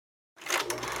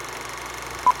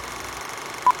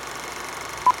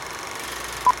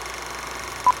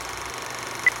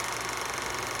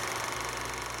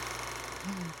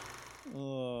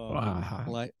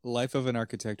Life of an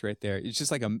architect right there. It's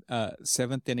just like a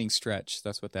seventh inning stretch.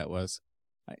 That's what that was.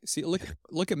 I see.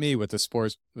 Look at me with the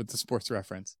sports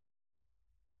reference.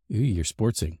 Ooh, you're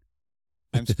sportsing.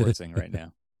 I'm sportsing right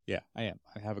now. Yeah, I am.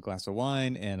 I have a glass of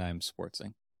wine and I'm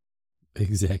sportsing.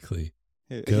 Exactly.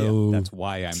 Go. Yeah, that's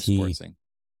why I'm team. sportsing.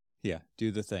 Yeah,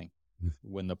 do the thing.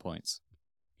 Win the points.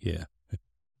 Yeah.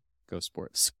 Go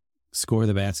sports. Score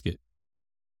the basket.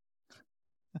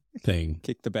 Thing.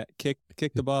 Kick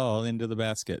the ball into the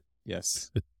basket.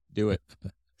 Yes. Do it.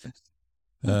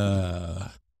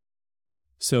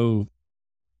 So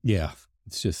yeah,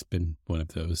 it's just been one of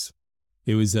those.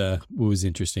 It was what was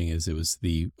interesting is it was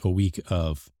a week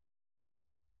of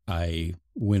I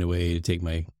went away to take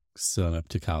my son up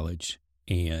to college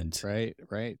and right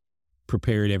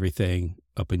prepared everything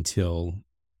up until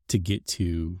to get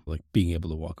to like being able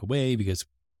to walk away because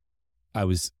I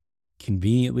was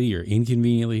conveniently or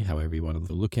inconveniently, however you want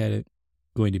to look at it,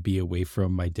 going to be away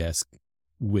from my desk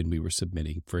when we were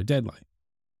submitting for a deadline.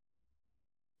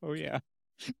 Oh yeah.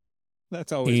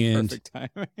 That's always perfect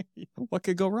timing. What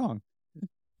could go wrong?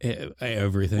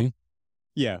 Everything.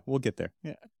 Yeah, we'll get there.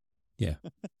 Yeah.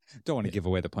 Don't want to give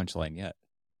away the punchline yet.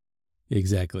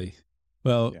 Exactly.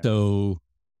 Well, so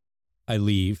I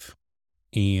leave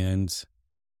and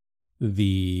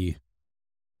I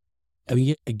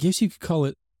guess you could call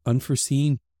it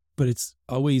unforeseen, but it's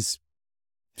always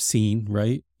seen,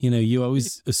 right? You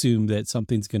always assume that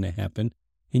something's going to happen.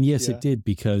 And yes, it did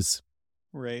because.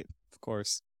 Right. Of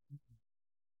course.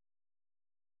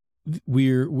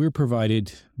 We're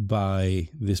provided by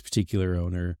this particular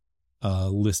owner a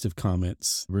list of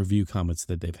review comments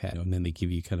that they've had, and then they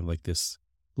give you kind of like this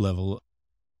level of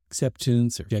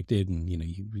acceptance or rejected, and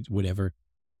whatever.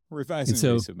 Revise and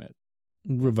resubmit.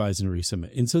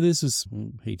 And so this was, I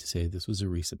hate to say it, this was a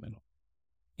resubmittal,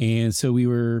 and so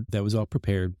that was all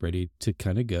prepared, ready to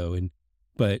kind of go,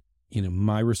 but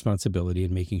my responsibility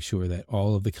in making sure that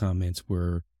all of the comments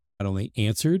were not only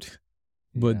answered,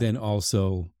 but then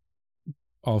also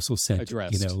sent,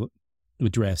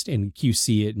 addressed and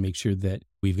QC it and make sure that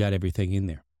we've got everything in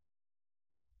there.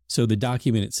 So the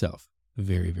document itself, a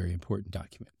very, very important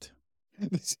document.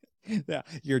 Yeah,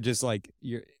 you're just like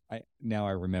now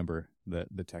I remember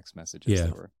the text messages. Yeah.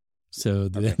 That were, so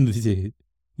then,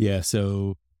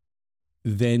 So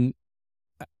then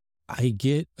I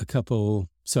get a couple.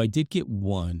 So I did get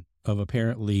one of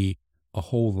apparently a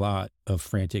whole lot of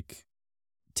frantic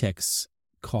texts,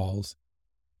 calls,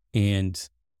 and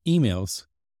emails,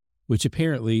 which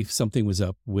apparently something was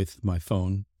up with my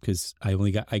phone because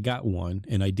I got one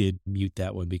and I did mute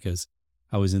that one because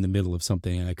I was in the middle of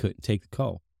something and I couldn't take the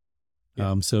call.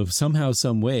 Yeah. So somehow,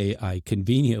 some way, I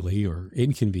conveniently or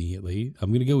inconveniently, I'm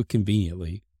going to go with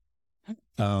conveniently,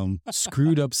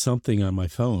 screwed up something on my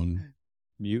phone.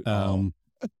 Mute.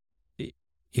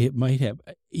 It might have,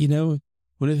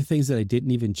 one of the things that I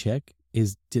didn't even check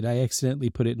is, did I accidentally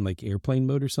put it in like airplane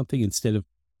mode or something instead of,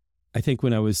 I think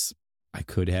when I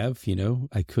could have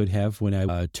when I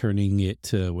was turning it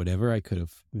to whatever, I could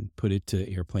have put it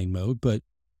to airplane mode, but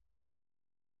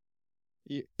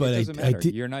it doesn't matter.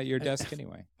 You're not your desk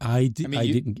anyway. I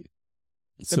didn't.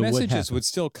 The messages would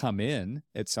still come in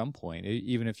at some point,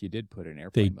 even if you did put it in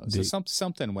airplane mode. So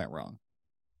something went wrong.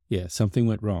 Yeah, something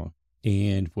went wrong.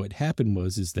 And what happened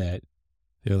is that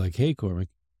they're like, "Hey, Cormac,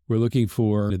 we're looking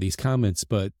for these comments,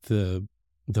 but the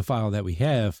file that we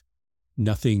have,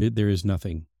 there is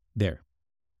nothing there.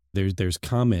 There's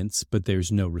comments, but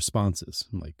there's no responses."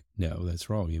 I'm like, "No, that's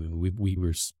wrong. I mean, we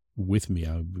were with me.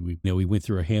 We went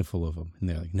through a handful of them." And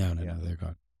they're like, no, they're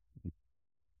gone.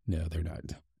 No, they're not.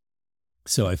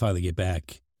 So I finally get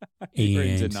back. You're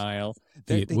in denial.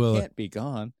 They can't be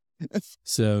gone.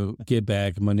 So get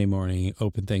back Monday morning,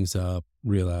 open things up,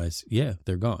 realize,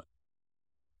 they're gone.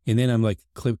 And then I'm like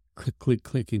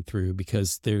clicking through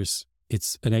because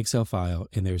it's an Excel file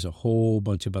and there's a whole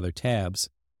bunch of other tabs,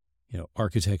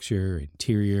 architecture,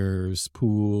 interiors,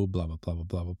 pool, blah, blah, blah, blah,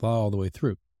 blah, blah, blah, all the way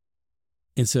through.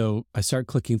 And so I start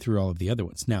clicking through all of the other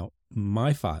ones. Now,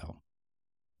 my file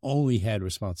only had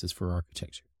responses for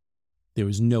architecture. There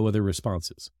was no other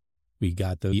responses. We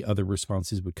got the other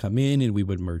responses would come in and we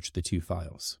would merge the two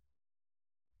files.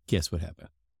 Guess what happened?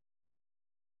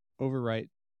 Overwrite.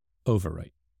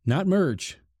 Not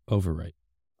merge, overwrite.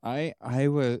 I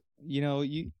was,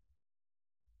 you.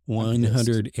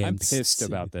 100 I'm pissed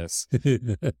about this.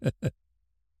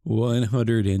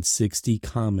 160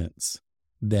 comments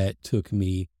that took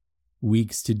me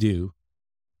weeks to do,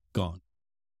 gone.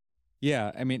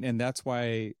 Yeah, I mean, and that's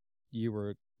why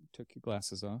you took your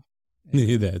glasses off.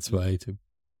 That's why I took.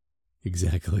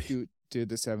 Exactly. You did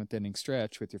the seventh inning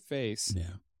stretch with your face.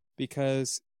 Yeah.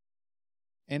 Because,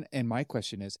 And my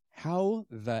question is, how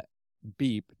the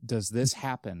beep does this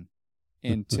happen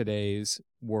in today's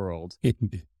world?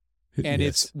 And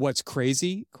Yes. it's what's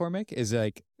crazy, Cormac, is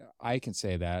like I can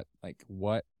say that, like,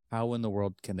 how in the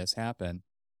world can this happen?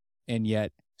 And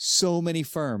yet so many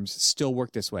firms still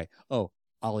work this way. Oh,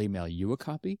 I'll email you a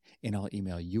copy, and I'll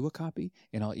email you a copy,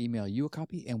 and I'll email you a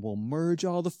copy, and we'll merge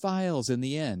all the files in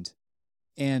the end.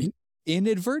 And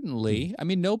inadvertently, I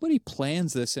mean, nobody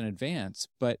plans this in advance,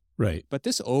 but Right. but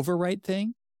this overwrite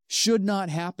thing should not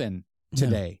happen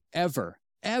today, ever.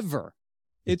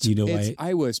 Do you know why?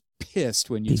 I was pissed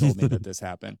when you told me that this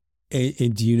happened.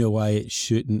 And do you know why it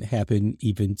shouldn't happen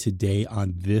even today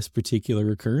on this particular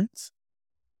occurrence?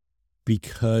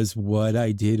 Because what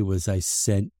I did was I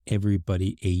sent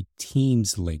everybody a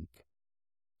Teams link.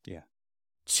 Yeah.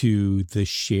 To the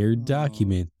shared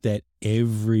document that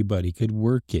everybody could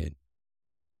work in.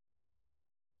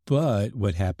 But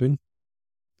what happened?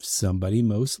 Somebody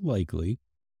most likely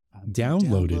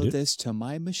downloaded it. This to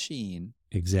my machine.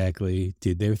 Exactly.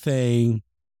 Did their thing.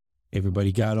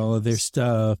 Everybody got all of their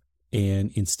stuff.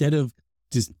 And instead of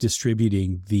just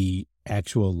distributing the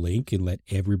actual link and let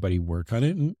everybody work on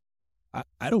it, and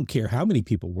I don't care how many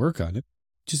people work on it,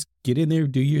 just get in there,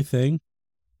 do your thing,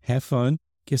 have fun.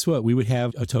 Guess what? We would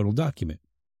have a total document.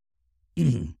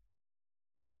 And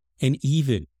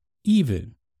even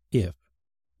if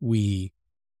we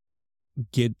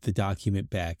get the document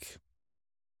back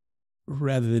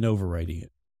rather than overwriting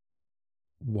it,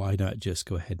 why not just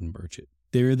go ahead and merge it?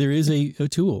 There is a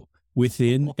tool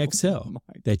within Excel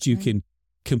that you can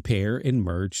compare and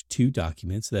merge two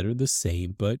documents that are the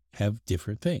same but have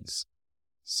different things.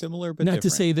 Similar but not different. To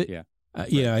say that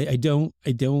I don't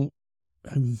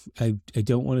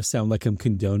want to sound like I'm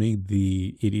condoning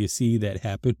the idiocy that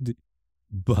happened,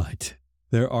 but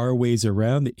there are ways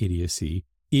around the idiocy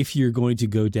if you're going to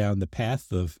go down the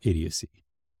path of idiocy.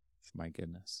 My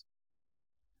goodness.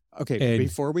 Okay,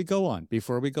 before we go on,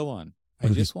 I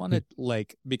just want to,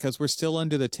 because we're still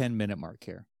under the 10-minute mark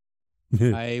here,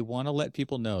 I want to let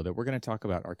people know that we're going to talk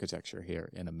about architecture here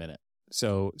in a minute.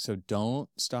 So don't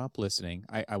stop listening.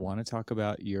 I want to talk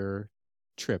about your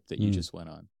trip that you just went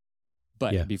on.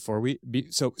 But before we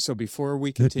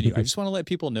continue, I just want to let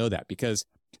people know that, because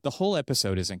the whole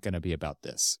episode isn't going to be about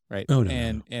this, right? Oh,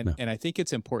 no, and I think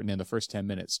it's important in the first 10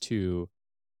 minutes too,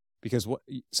 because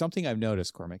something I've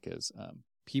noticed, Cormac, is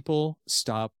people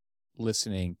stop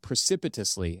listening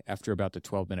precipitously after about the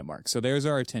 12-minute mark. So there's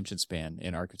our attention span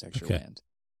in architecture land.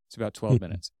 It's about 12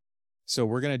 minutes. So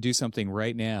we're going to do something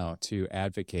right now to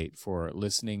advocate for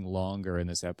listening longer in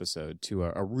this episode to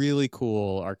a really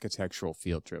cool architectural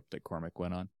field trip that Cormac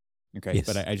went on. Okay. Yes.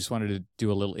 But I just wanted to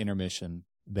do a little intermission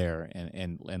there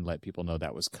and let people know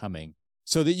that was coming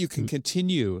so that you can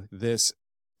continue this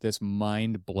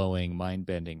mind-blowing,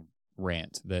 mind-bending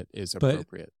rant that is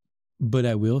appropriate. But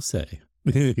I will say,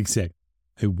 exactly,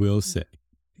 I will say,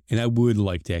 and I would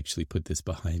like to actually put this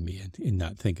behind me and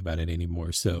not think about it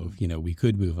anymore. So, we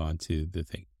could move on to the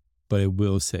thing. But I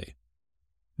will say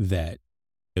that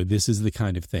this is the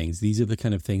kind of things, these are the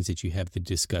kind of things that you have the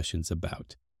discussions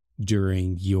about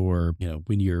during your,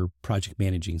 when you're project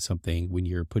managing something, when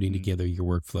you're putting together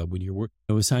your workflow, when you're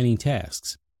assigning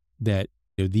tasks, that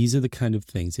these are the kind of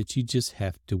things that you just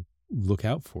have to look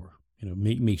out for.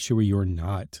 Make sure you're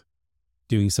not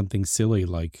doing something silly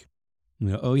like,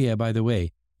 oh yeah, by the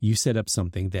way, you set up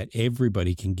something that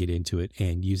everybody can get into it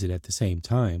and use it at the same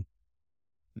time,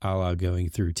 a la going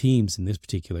through Teams in this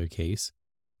particular case.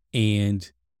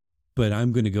 But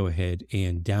I'm going to go ahead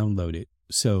and download it.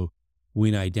 So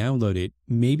when I download it,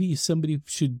 maybe somebody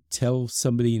should tell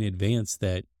somebody in advance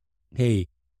that, hey,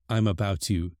 I'm about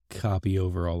to copy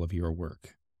over all of your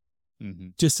work.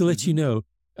 Just to let you know,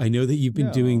 I know that you've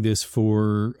been doing this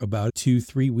for about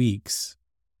 2-3 weeks.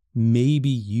 Maybe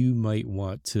you might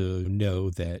want to know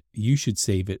that you should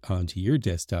save it onto your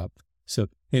desktop. So,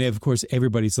 and of course,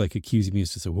 everybody's like accusing me.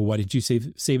 So, well, why did you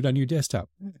save it on your desktop?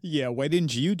 Yeah. Why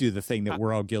didn't you do the thing that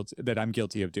we're all guilty, that I'm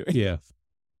guilty of doing? Yeah.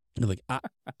 You're like,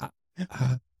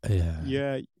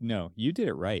 yeah. No, you did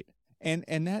it right.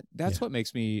 And that's what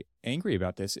makes me angry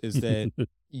about this is that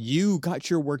you got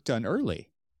your work done early.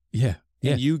 Yeah.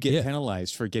 And you get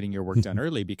penalized for getting your work done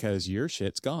early because your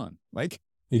shit's gone. Like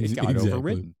it got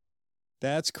overwritten.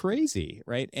 That's crazy,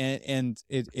 right? And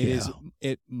it is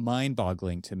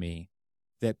mind-boggling to me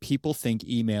that people think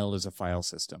email is a file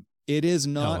system. It is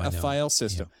not a file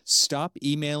system. Yeah. Stop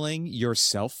emailing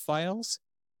yourself files.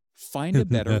 Find a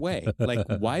better way. Like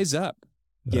wise up.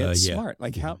 Get smart.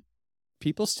 Like how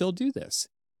people still do this.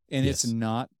 And it's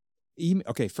not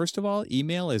okay, first of all,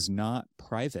 email is not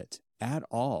private at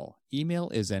all. Email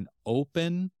is an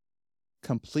open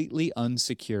completely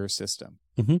unsecure system.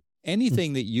 Mm-hmm.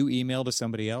 Anything that you email to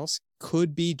somebody else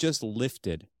could be just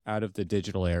lifted out of the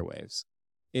digital airwaves.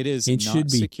 It is It not should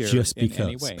be secure just in because.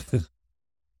 any way.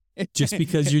 Just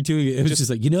because you're doing it. It was just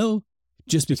like,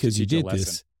 just because you did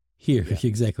this, here,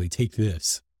 exactly, take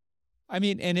this. I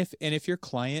mean, and if your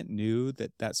client knew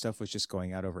that stuff was just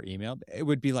going out over email, it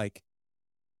would be like,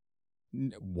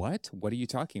 what are you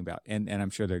talking about? And I'm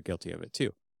sure they're guilty of it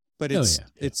too. But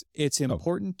it's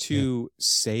important to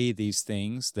say these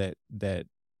things that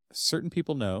certain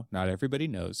people know. Not everybody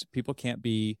knows. People can't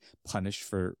be punished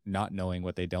for not knowing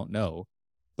what they don't know.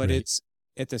 But it's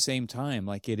at the same time,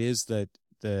 like, it is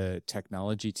the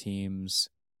technology team's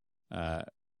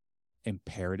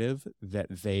imperative that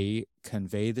they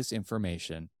convey this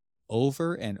information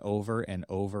over and over and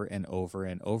over and over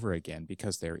and over again,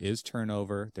 because there is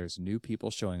turnover. There's new people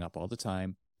showing up all the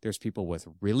time. There's people with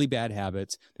really bad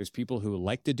habits. There's people who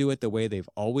like to do it the way they've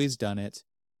always done it.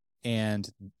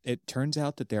 And it turns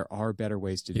out that there are better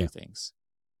ways to do things.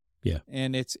 Yeah.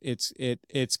 And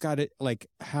it's got it, like,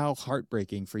 how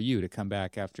heartbreaking for you to come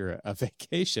back after a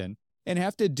vacation and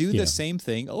have to do the same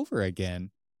thing over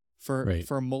again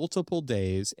for multiple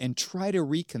days and try to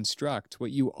reconstruct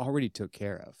what you already took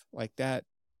care of. Like that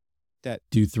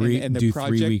do three and the do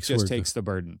project 3 weeks just worth takes the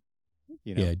burden.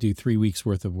 Yeah, do 3 weeks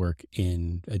worth of work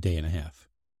in a day and a half.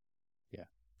 Yeah.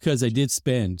 Because I did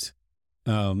spend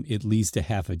at least a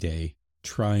half a day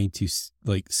trying to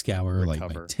like scour like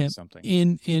my temp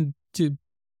something. And to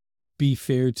be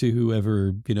fair to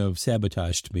whoever,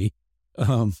 sabotaged me,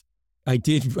 I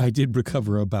did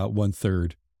recover about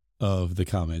 1/3 of the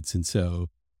comments. And so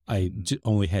I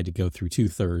only had to go through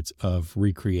 2/3 of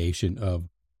recreation of,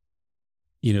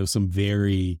 some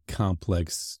very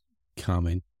complex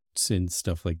comments and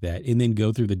stuff like that. And then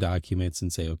go through the documents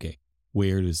and say, okay,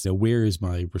 where is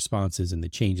my responses and the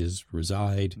changes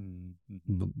reside?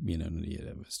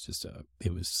 It was just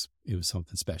it was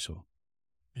something special.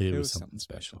 It was something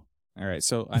special. All right.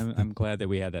 So I'm glad that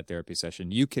we had that therapy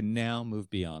session. You can now move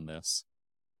beyond this.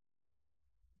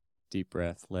 Deep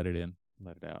breath, let it in,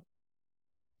 let it out.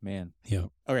 Man. Yeah.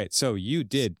 All right. So you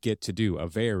did get to do a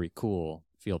very cool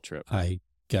field trip. I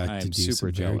got to do super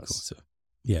some jealous. very cool stuff.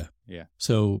 Yeah. Yeah.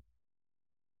 So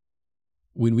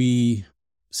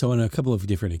on a couple of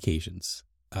different occasions,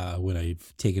 when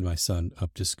I've taken my son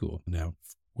up to school, now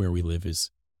where we live is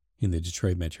in the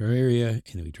Detroit metro area,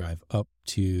 and we drive up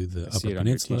to the Upper see it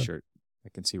Peninsula. On your t-shirt. I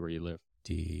can see where you live.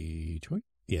 Detroit?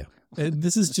 Yeah. And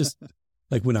this is just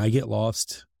like when I get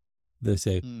lost, they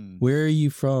say, where are you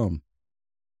from?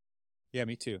 Yeah,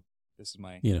 me too. This is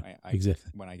my,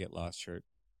 exactly. When I get lost shirt.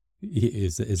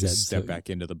 Is that step back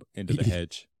into the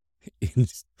hedge.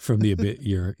 From the abyss,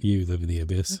 you live in the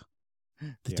abyss,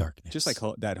 the darkness. Just like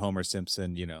that Homer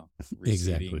Simpson, receding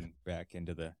exactly back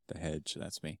into the hedge.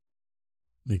 That's me.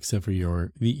 Except for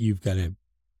yours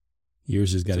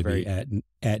has got to be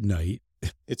at night.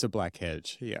 It's a black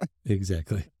hedge. Yeah,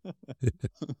 exactly.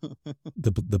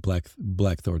 the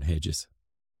blackthorn hedges.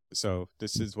 So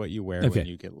this is what you wear when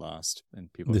you get lost,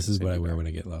 and people. This is what I wear when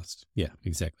I get lost. Yeah,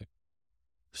 exactly.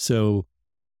 So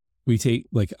we take,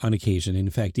 like, on occasion, in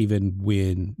fact, even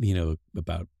when,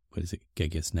 about, what is it, I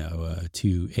guess now,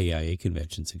 2 AIA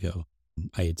conventions ago,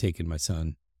 I had taken my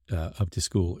son up to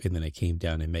school, and then I came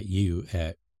down and met you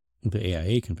at the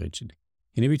AIA convention.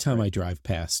 And every time I drive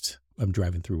past, I'm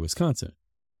driving through Wisconsin.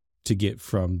 To get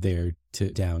from there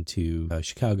down to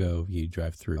Chicago, you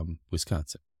drive through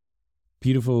Wisconsin.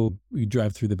 Beautiful. You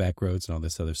drive through the back roads and all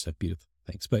this other stuff. Beautiful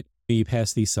things. But you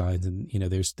pass these signs, and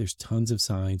there's tons of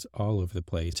signs all over the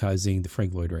place advertising the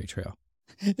Frank Lloyd Wright Trail.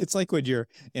 It's like when you're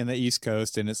in the East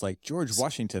Coast and it's like George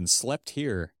Washington slept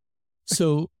here.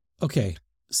 So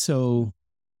so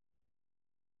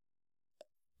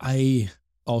I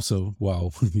also,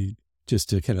 just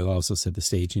to kind of also set the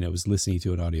stage, was listening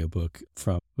to an audiobook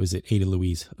from, was it Ada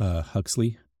Louise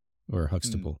Huxley or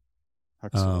Huxtable?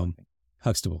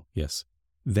 Huxtable, yes.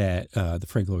 That the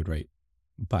Frank Lloyd Wright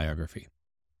biography.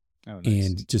 Oh, nice.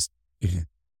 And just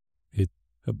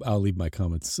I'll leave my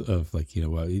comments of, like,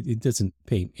 it doesn't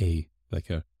paint a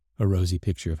rosy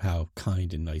picture of how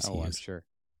kind and nice he is. I'm sure.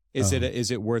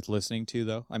 Is it worth listening to,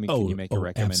 though? I mean, can you make a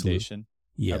recommendation? Absolutely.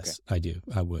 Yes, okay. I do.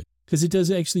 I would, because it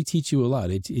does actually teach you a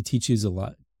lot. It teaches a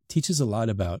lot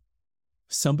about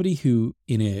somebody who,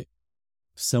 in a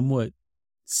somewhat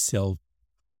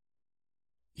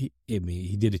he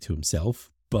did it to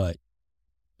himself, but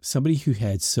somebody who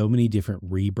had so many different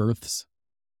rebirths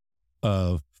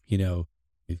of,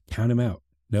 count him out.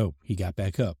 Nope, he got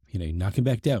back up. Knock him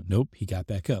back down. Nope, he got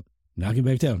back up. Knock him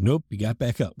back down. Nope, he got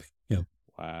back up.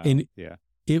 Wow. And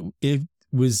it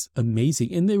was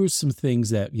amazing. And there were some things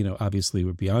that, obviously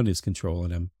were beyond his control.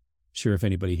 And I'm sure if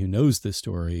anybody who knows the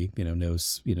story,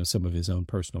 knows, some of his own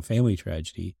personal family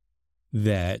tragedy,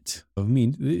 that,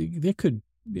 that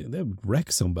would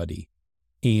wreck somebody.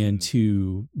 And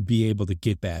to be able to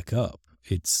get back up,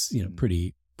 it's,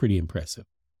 pretty impressive.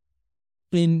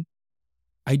 And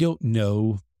I don't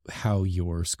know how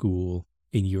your school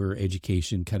and your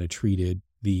education kind of treated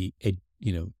the,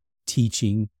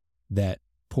 teaching that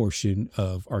portion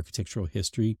of architectural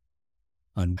history,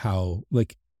 on how,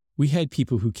 like, we had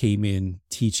people who came in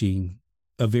teaching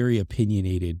a very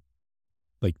opinionated,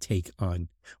 like, take on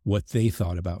what they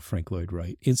thought about Frank Lloyd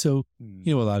Wright. And so,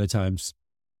 a lot of times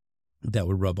that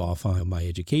would rub off on my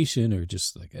education, or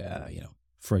just like,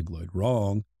 Frank Lloyd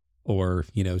wrong. Or,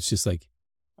 it's just like,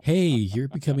 hey, you're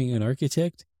becoming an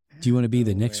architect. Do you want to be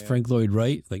the next Frank Lloyd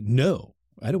Wright? Like, no,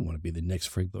 I don't want to be the next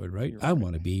Frank Lloyd Wright. I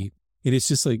want to be, and it's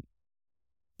just like,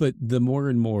 but the more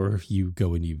and more you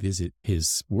go and you visit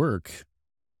his work,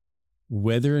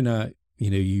 whether or not,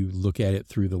 you look at it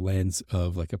through the lens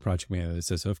of like a project manager that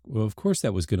says, well, of course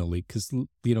that was going to leak because,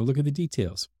 look at the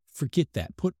details. Forget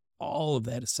that. Put all of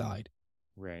that aside.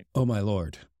 Right. Oh, my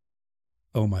Lord.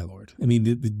 Oh, my Lord. I mean,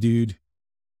 the dude,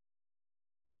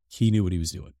 he knew what he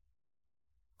was doing.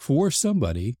 For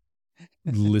somebody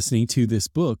listening to this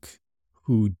book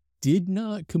who did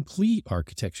not complete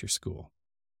architecture school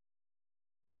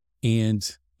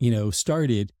and,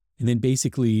 started and then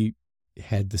basically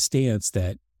had the stance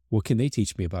that, what can they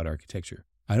teach me about architecture?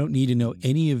 I don't need to know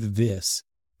any of this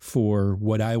for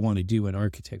what I want to do in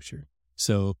architecture.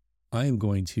 So I am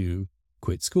going to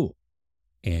quit school.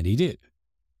 And he did.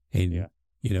 And,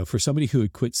 for somebody who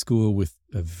had quit school with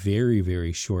a very,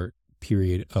 very short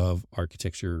period of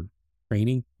architecture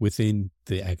training within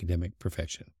the academic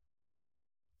profession,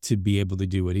 to be able to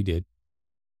do what he did,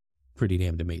 pretty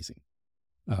damned amazing.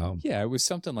 It was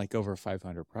something like over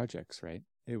 500 projects, right?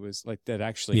 It was like that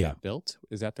actually got built.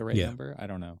 Is that the right number? I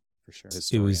don't know for sure.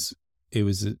 It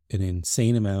was an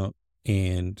insane amount,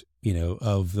 and,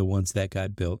 of the ones that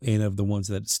got built and of the ones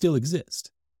that still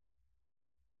exist.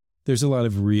 There's a lot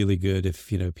of really good,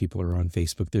 if, people are on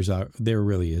Facebook, there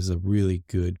really is a really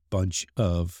good bunch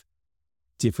of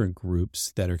different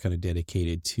groups that are kind of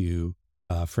dedicated to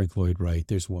Frank Lloyd Wright.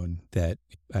 There's one that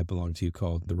I belong to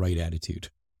called The Right Attitude,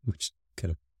 which is kind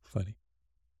of funny.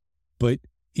 But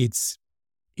it's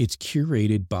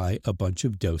curated by a bunch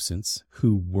of docents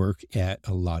who work at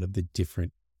a lot of the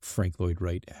different Frank Lloyd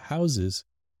Wright houses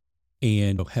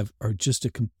and are just a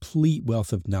complete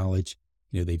wealth of knowledge.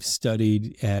 They've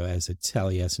studied as a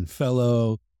Taliesin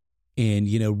Fellow and,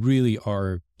 really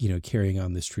are, carrying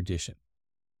on this tradition.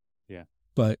 Yeah.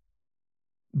 But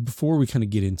before we kind of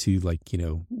get into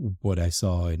what I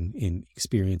saw and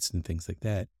experience and things like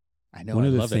that. I know. I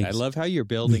love it. I love how you're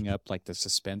building up like the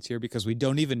suspense here, because we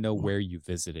don't even know where you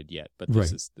visited yet, but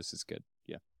this is good.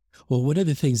 Yeah. Well, one of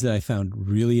the things that I found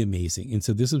really amazing, and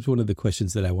so this was one of the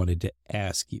questions that I wanted to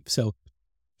ask you. So,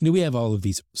 we have all of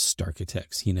these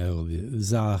starchitects,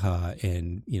 Zaha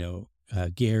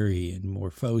and, Gary and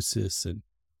Morphosis and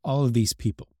all of these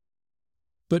people.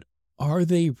 But are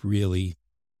they really,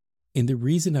 and the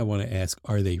reason I want to ask,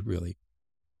 are they really,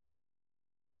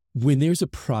 when there's a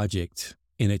project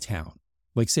in a town,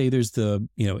 like say there's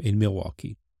in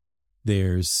Milwaukee,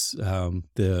 there's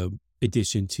the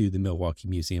addition to the Milwaukee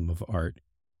Museum of Art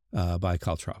by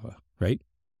Calatrava, right?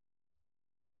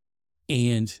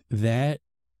 And that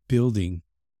building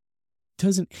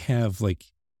doesn't have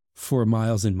for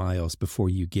miles and miles before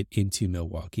you get into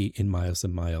Milwaukee and miles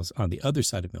on the other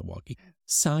side of Milwaukee,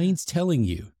 signs telling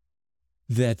you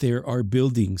that there are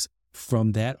buildings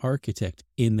from that architect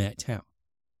in that town.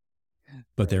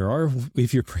 But there are,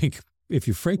 if you're Frank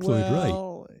Lloyd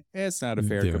Wright. It's not a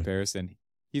fair comparison.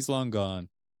 He's long gone.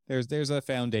 There's a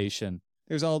foundation.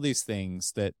 There's all these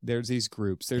things there's these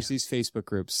groups, there's these Facebook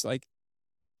groups.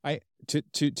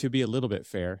 To be a little bit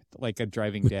fair,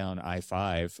 driving down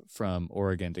I-5 from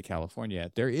Oregon to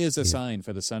California, there is a sign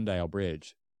for the Sundial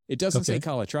Bridge. It doesn't say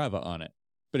Calatrava on it,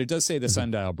 but it does say the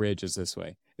Sundial Bridge is this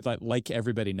way. It's like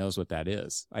everybody knows what that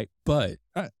is. But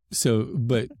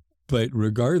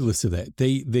regardless of that,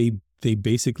 they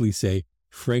basically say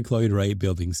Frank Lloyd Wright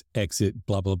buildings, exit,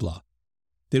 blah, blah, blah.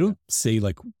 They don't say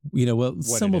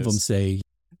some of them say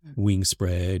wing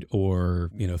spread or,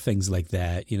 things like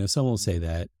that. Some will say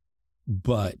that,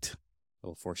 but a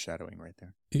little foreshadowing right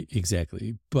there.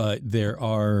 Exactly. But there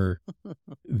are,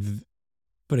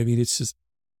 but I mean, it's just,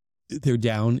 they're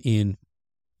down in,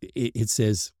 it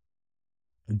says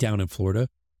down in Florida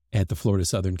at the Florida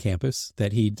Southern campus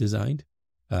that he designed.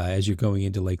 As you're going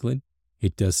into Lakeland,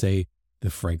 it does say the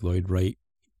Frank Lloyd Wright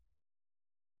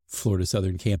Florida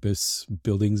Southern Campus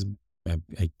buildings.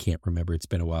 I can't remember. It's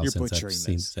been a while since I've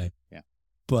seen this. say. Yeah.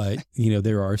 But,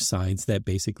 there are signs that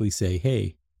basically say,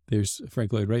 hey, there's a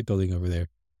Frank Lloyd Wright building over there.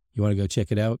 You want to go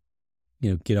check it out?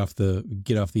 Get off the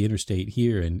interstate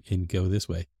here and go this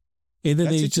way. And then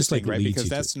that's they just like right? Because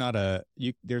that's not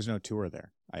there's no tour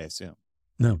there, I assume.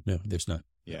 No, there's not.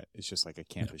 Yeah, it's just like a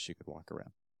campus you could walk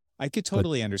around. I could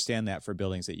totally understand that for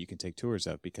buildings that you can take tours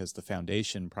of, because the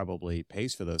foundation probably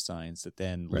pays for those signs that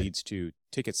then leads to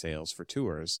ticket sales for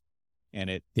tours, and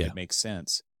it makes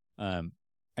sense.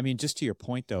 I mean, just to your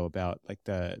point though about like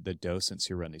the docents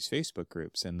who run these Facebook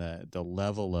groups and the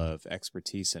level of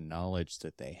expertise and knowledge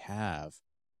that they have.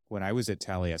 When I was at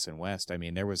Taliesin West, I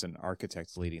mean, there was an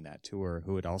architect leading that tour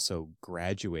who had also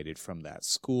graduated from that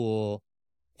school,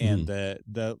 and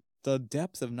the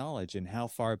depth of knowledge and how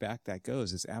far back that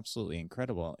goes is absolutely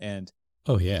incredible. And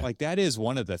like that is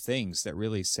one of the things that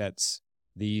really sets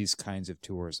these kinds of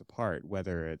tours apart,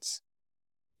 whether it's,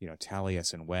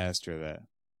 Taliesin West or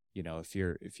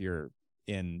if you're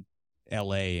in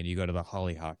LA and you go to the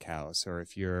Hollyhock House, or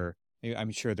if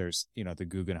I'm sure there's, the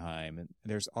Guggenheim, and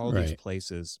there's all these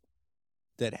places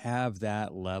that have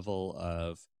that level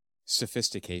of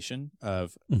sophistication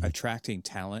of attracting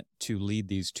talent to lead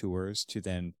these tours, to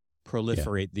then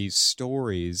proliferate these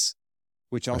stories,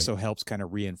 which also helps kind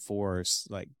of reinforce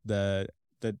like the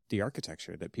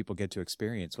architecture that people get to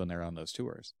experience when they're on those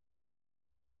tours.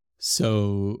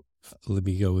 So let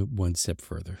me go one step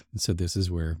further. So this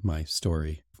is where my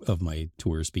story of my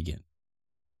tours begin.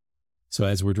 So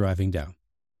as we're driving down.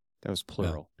 That was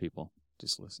plural, people.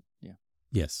 Just listen. Yeah.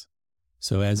 Yes.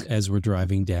 So as we're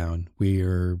driving down,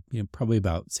 we're probably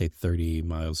about, say, 30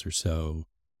 miles or so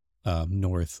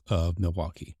north of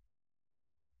Milwaukee.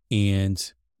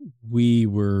 And we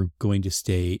were going to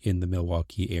stay in the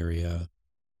Milwaukee area,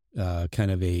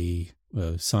 kind of a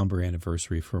somber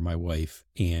anniversary for my wife,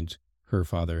 and her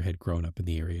father had grown up in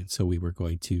the area. And so we were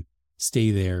going to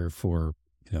stay there for,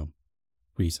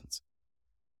 reasons.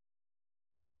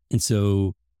 And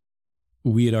so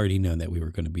we had already known that we were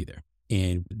going to be there.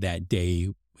 And that day,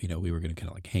 we were going to kind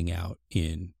of like hang out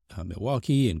in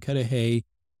Milwaukee and Cudahy,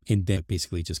 and then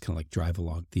basically just kind of like drive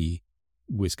along the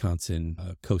Wisconsin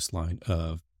coastline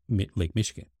of Lake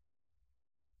Michigan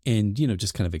and,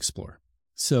 just kind of explore.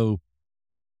 So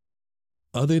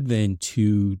other than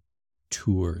 2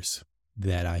 tours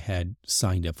that I had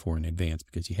signed up for in advance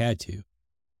because you had to,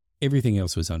 everything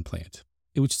else was unplanned,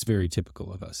 which is very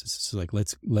typical of us. It's just like,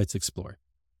 let's explore.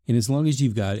 And as long as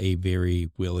you've got a very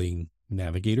willing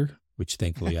navigator, which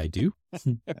thankfully I do,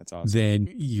 that's awesome, then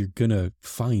you're going to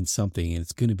find something, and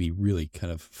it's going to be really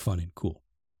kind of fun and cool.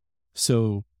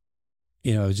 So,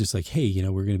 I was just like, hey,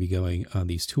 we're going to be going on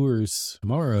these tours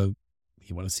tomorrow.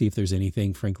 You want to see if there's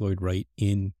anything Frank Lloyd Wright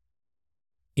in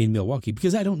Milwaukee?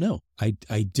 Because I don't know.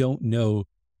 I don't know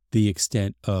the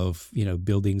extent of,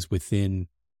 buildings within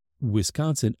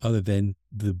Wisconsin other than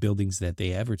the buildings that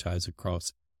they advertise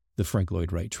across the Frank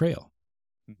Lloyd Wright Trail.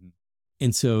 Mm-hmm.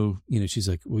 And so, she's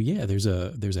like, well, yeah, there's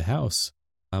a house.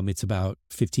 It's about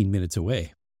 15 minutes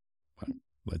away. Well,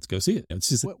 let's go see it. It's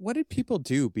just what did people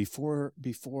do before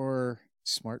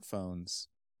smartphones?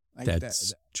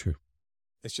 That's true.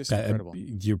 It's just incredible.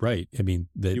 You're right. I mean,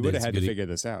 you would have had to figure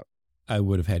this out. I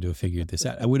would have had to have figured this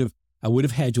out. I would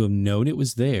have had to have known it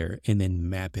was there and then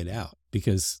map it out,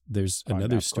 because there's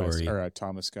another story, or a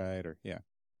Thomas Guide,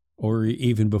 or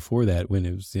even before that, when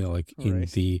it was, in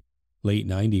the late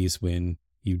 90s, when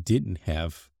you didn't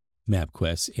have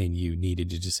MapQuest and you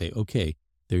needed to just say, okay,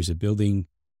 there's a building,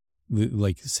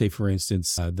 like say, for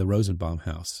instance, the Rosenbaum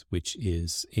House, which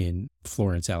is in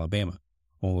Florence, Alabama,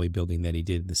 only building that he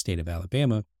did in the state of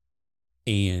Alabama.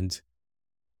 And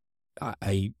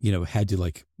I had to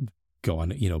like go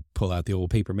on, pull out the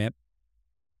old paper map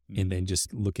and then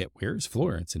just look at where's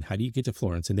Florence and how do you get to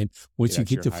Florence? And then once you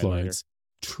get to Florence,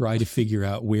 try to figure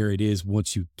out where it is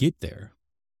once you get there,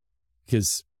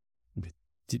 because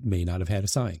it may not have had a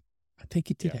sign. I think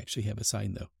it did actually have a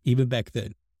sign, though, even back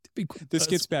then. This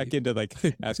gets back into like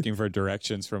asking for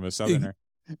directions from a Southerner.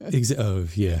 Oh,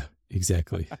 yeah,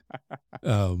 exactly.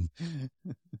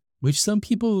 Which some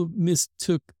people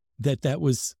mistook that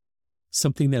was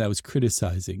something that I was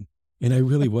criticizing, and I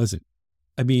really wasn't.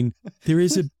 I mean, there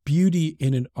is a beauty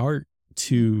in an art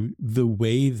to the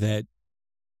way that,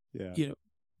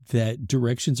 that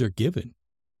directions are given.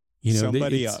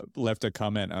 Somebody left a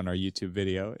comment on our YouTube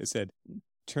video. It said,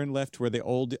 "Turn left where the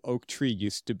old oak tree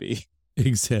used to be."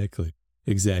 Exactly.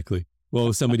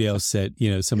 Well, somebody else had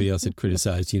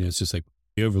criticized, it's just like,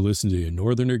 you ever listen to a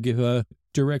Northerner give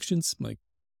directions? I'm like,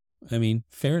 I mean,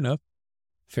 fair enough.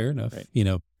 Right.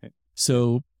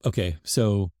 So, okay.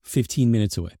 So 15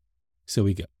 minutes away. So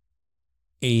we go.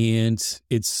 And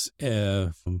it's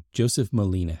Joseph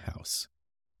Molina House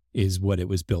is what it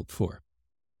was built for.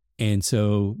 And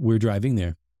so we're driving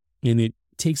there, and it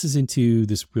takes us into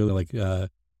this really like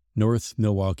North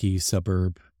Milwaukee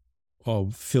suburb,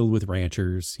 all filled with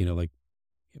ranchers, you know, like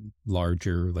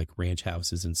larger like ranch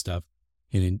houses and stuff.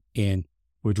 And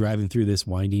we're driving through this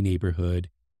windy neighborhood,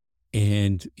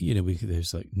 and, you know,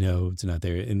 there's like, no, it's not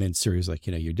there. And then Siri's like,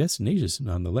 you know, your destination is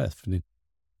on the left. And,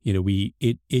 you know,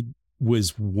 it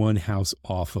was one house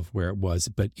off of where it was,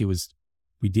 but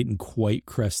we didn't quite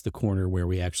crest the corner where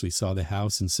we actually saw the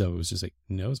house. And so it was just like,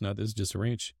 no, it's not. This is just a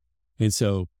ranch. And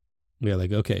so we're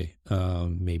like, okay,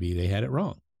 maybe they had it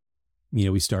wrong. You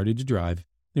know, we started to drive.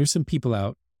 There's some people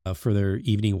out for their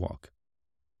evening walk.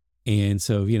 And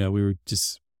so, you know, we were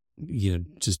just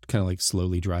kind of like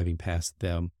slowly driving past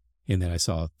them. And then I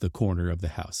saw the corner of the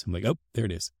house. I'm like, oh, there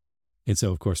it is. And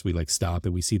so, of course, we like stop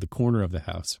and we see the corner of the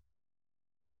house.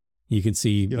 You can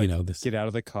see, like, this. Get out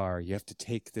of the car. You have to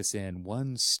take this in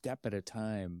one step at a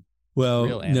time.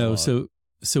 Well, no. So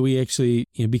we actually,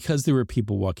 you know, because there were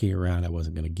people walking around, I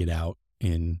wasn't going to get out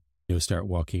and, you know, start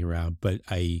walking around. But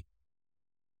I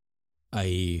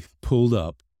pulled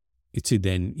up to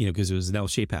then, you know, because it was an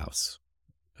L-shaped house.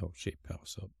 L-shaped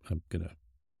house. So I'm going to,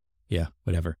 yeah,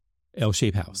 whatever.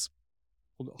 L-shaped house.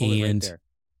 Hold it right there.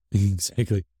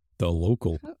 Exactly. The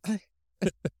local.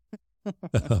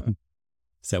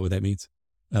 Is that what that means?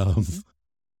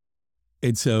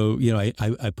 And so, you know,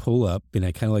 I pull up and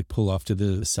I kind of like pull off to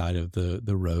the side of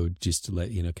the road just to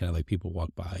let, you know, kind of like people walk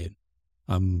by. And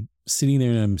I'm sitting there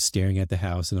and I'm staring at the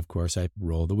house. And of course I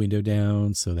roll the window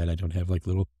down so that I don't have like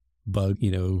little bug,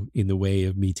 you know, in the way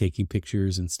of me taking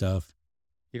pictures and stuff.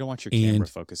 You don't want your camera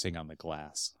focusing on the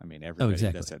glass. I mean,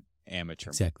 everybody does an amateur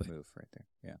move right there.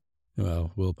 Yeah.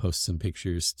 Well, we'll post some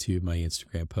pictures to my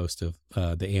Instagram post of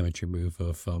the amateur move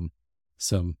of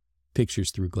some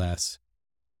pictures through glass.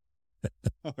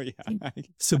 Oh yeah.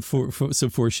 some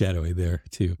foreshadowing there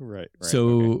too. Right.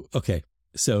 So okay.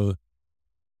 So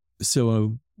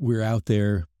we're out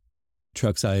there,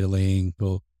 trucks idling.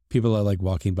 Well, people are like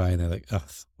walking by and they're like, oh,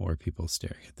 more people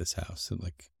staring at this house. And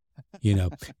like, you know,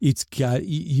 it's got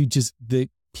the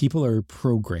people are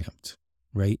programmed,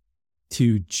 right,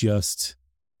 to just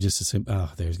assume,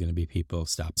 oh, there's going to be people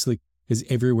stop. It's like, because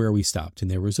everywhere we stopped, and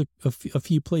there was a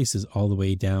few places all the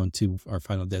way down to our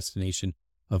final destination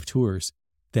of tours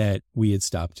that we had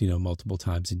stopped, you know, multiple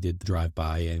times and did the drive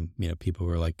by, and, you know, people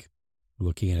were like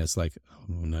looking at us like,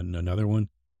 oh, another one.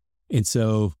 And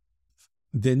so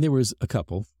then there was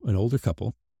an older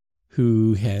couple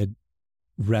who had,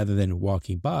 rather than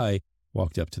walking by,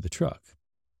 walked up to the truck.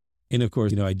 And of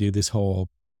course, you know,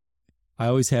 I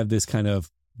always have this kind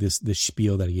of this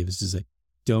spiel that I give is just like,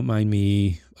 don't mind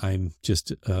me. I'm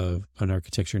just an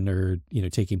architecture nerd, you know,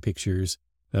 taking pictures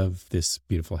of this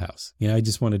beautiful house. You know, I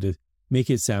just wanted to make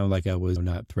it sound like I was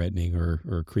not threatening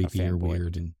or creepy or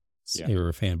weird or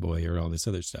a fanboy or all this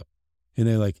other stuff. And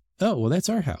they're like, oh, well, that's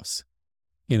our house.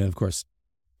 And of course,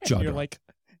 you're like,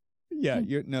 yeah,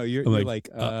 you're like,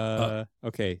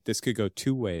 okay, this could go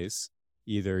two ways.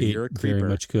 Either you're a creeper, very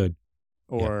much could,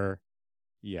 or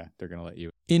they're going to let you.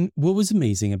 And what was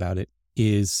amazing about it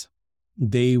is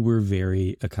they were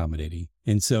very accommodating.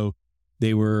 And so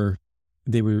they were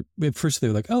at first they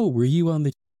were like, oh, were you on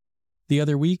the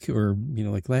other week or, you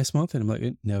know, like last month? And I'm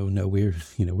like, no,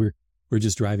 we're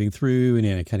just driving through. And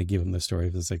then I kind of give them the story.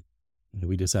 It was like, you know,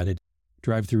 we decided to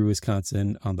drive through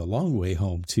Wisconsin on the long way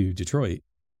home to Detroit.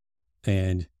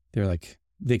 And they're like,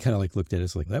 they kind of like looked at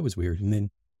us like, that was weird. And then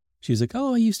she's like,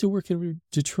 oh, I used to work in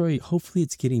Detroit. Hopefully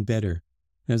it's getting better.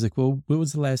 And I was like, well, when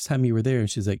was the last time you were there? And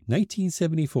she's like,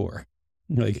 1974.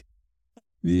 I'm like,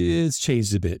 it's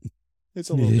changed a bit. It's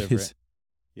a little different.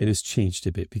 It has changed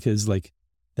a bit because like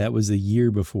that was the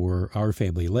year before our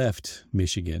family left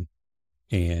Michigan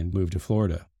and moved to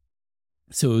Florida.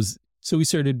 So we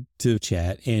started to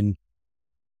chat, and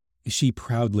she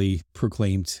proudly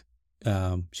proclaimed,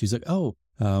 she's like, oh,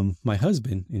 my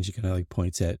husband, and she kind of like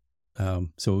points at,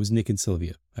 so it was Nick and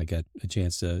Sylvia. I got a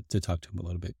chance to talk to him a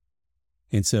little bit.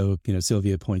 And so, you know,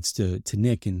 Sylvia points to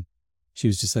Nick, and she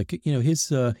was just like, you know,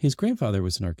 his grandfather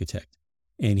was an architect.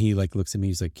 And he like looks at me,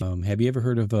 he's like, have you ever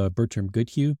heard of Bertram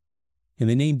Goodhue? And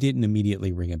the name didn't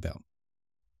immediately ring a bell.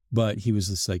 But he was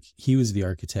just like, he was the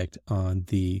architect on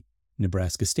the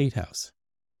Nebraska State House.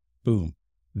 Boom.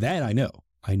 That I know.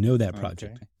 I know that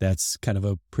project. Okay. That's kind of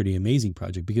a pretty amazing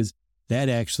project because that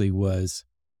actually was,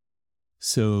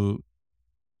 so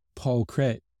Paul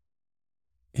Cret,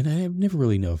 and I never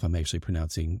really know if I'm actually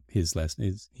pronouncing his last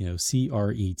name, you know,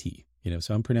 C-R-E-T, you know,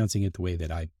 so I'm pronouncing it the way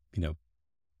that I, you know,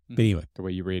 but anyway. The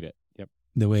way you read it. Yep.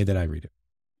 The way that I read it.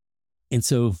 And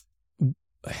so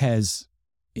has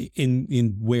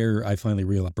in where I finally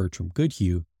realized Bertram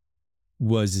Goodhue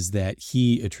is that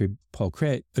Paul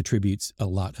Cret attributes a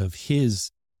lot of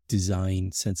his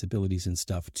design sensibilities and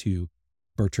stuff to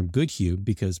Bertram Goodhue,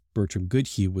 because Bertram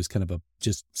Goodhue was kind of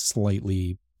just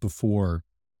slightly before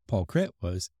Paul Cret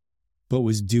was, but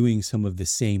was doing some of the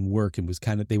same work, and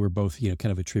they were both,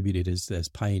 kind of attributed as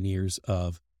pioneers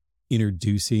of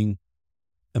introducing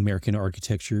American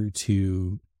architecture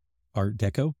to Art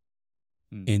Deco.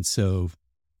 And so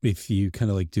if you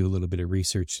kind of like do a little bit of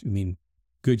research, I mean,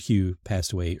 Goodhue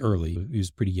passed away early. He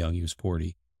was pretty young. He was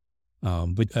 40.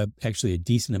 But actually a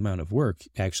decent amount of work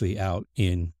actually out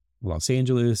in Los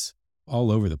Angeles,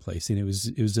 all over the place. And it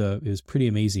was pretty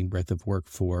amazing breadth of work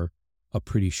for a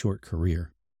pretty short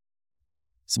career.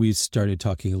 So we started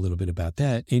talking a little bit about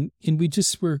that, and we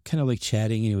just were kind of like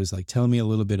chatting, and it was like telling me a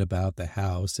little bit about the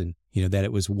house, and, that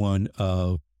it was one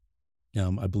of,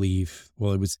 I believe,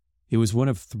 well, it was one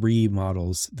of 3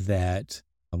 models that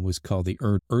was called the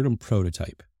Erdem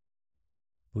prototype.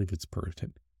 I believe it's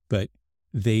prototype. But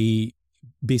there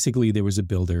was a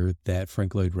builder that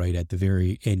Frank Lloyd Wright at the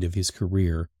very end of his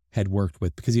career had worked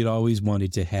with, because he'd always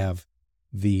wanted to have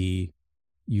the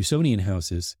Usonian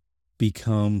houses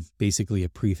become basically a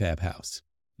prefab house,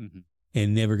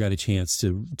 and never got a chance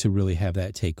to really have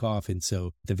that take off. And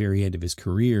so at the very end of his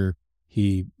career,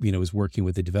 he, was working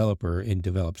with a developer and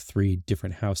developed 3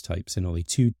 different house types, and only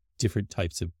 2 different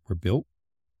types were built.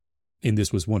 And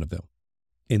this was one of them.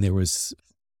 And there was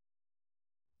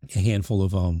a handful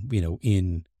of them,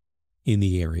 in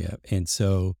the area. And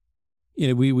so,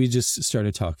 we just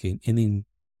started talking, and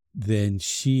then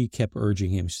she kept urging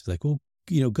him. She's like, well,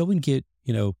 go and get,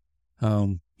 go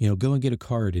and get a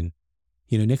card. And,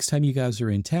 next time you guys are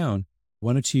in town,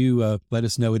 why don't you let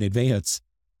us know in advance?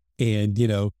 And,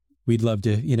 we'd love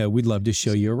to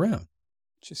show you around.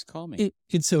 Just call me.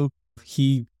 And so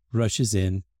he rushes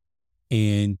in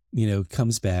and,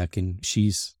 comes back, and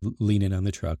she's leaning on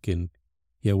the truck, and,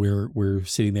 we're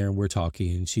sitting there and we're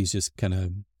talking, and she's just kind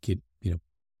of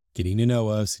getting to know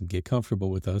us and get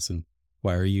comfortable with us. And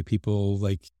why are you people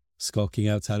like skulking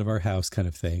outside of our house kind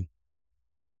of thing?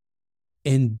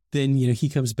 And then, he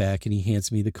comes back and he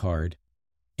hands me the card,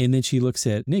 and then she looks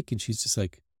at Nick, and she's just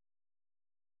like,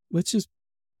 let's just,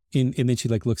 and then she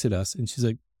like looks at us, and she's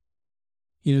like,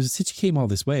 since you came all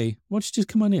this way, why don't you just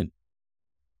come on in?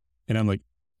 And I'm like,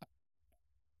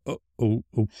 oh,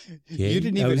 okay. You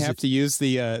didn't even have to use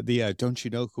the don't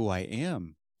you know who I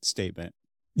am statement.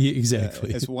 Yeah,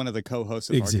 exactly. As one of the co-hosts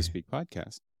of Hard to Speak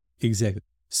podcast. Exactly.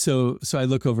 So I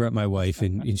look over at my wife,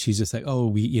 and she's just like, oh,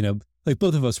 we, like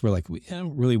both of us were like, I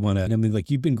don't really want to. And I mean, like,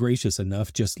 you've been gracious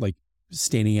enough just like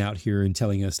standing out here and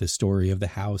telling us the story of the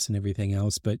house and everything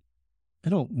else, but I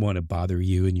don't want to bother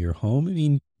you in your home. I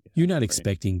mean, you're not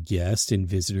expecting guests and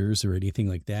visitors or anything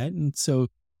like that. And so,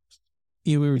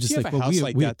 we were just like, a house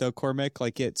like that though, Cormac,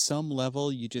 like at some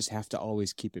level, you just have to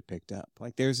always keep it picked up.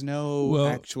 Like there's no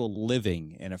actual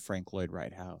living in a Frank Lloyd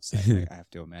Wright house. I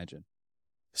have to imagine.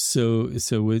 So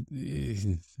with,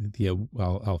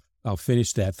 I'll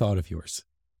finish that thought of yours.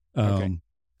 Okay.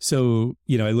 So,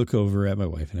 I look over at my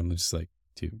wife, and I'm just like,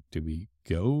 do we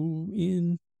go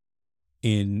in?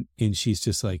 And she's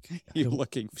just like, you're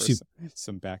looking for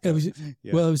some backup.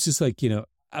 Well, I was just like,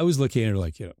 I was looking at her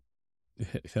like,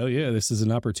 hell yeah, this is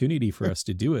an opportunity for us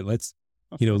to do it. Let's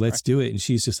do it. And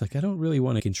she's just like, I don't really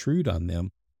want to intrude on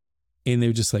them. And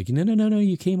they're just like, no,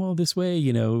 you came all this way,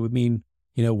 I mean,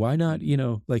 why not,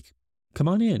 like, come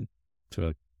on in. So we're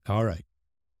like, all right.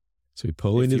 So we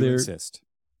pull into their, insist.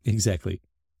 Exactly.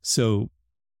 So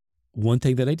one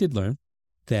thing that I did learn,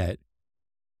 that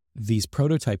these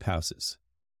prototype houses,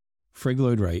 Frank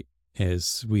Lloyd Wright,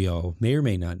 as we all may or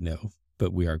may not know,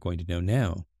 but we are going to know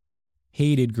now,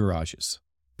 hated garages,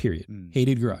 period.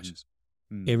 Hated garages.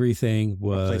 Everything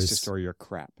was a place to store your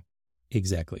crap.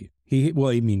 Exactly. He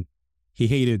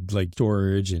hated like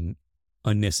storage and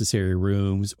unnecessary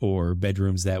rooms or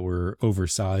bedrooms that were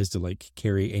oversized to like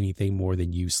carry anything more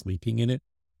than you sleeping in it,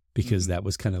 because that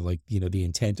was kind of like, the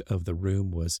intent of the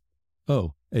room was,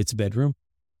 oh, it's a bedroom.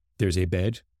 There's a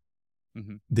bed.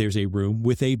 There's a room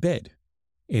with a bed.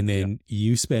 And then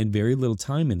you spend very little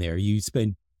time in there. You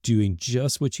spend doing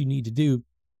just what you need to do,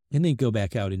 and then go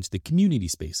back out into the community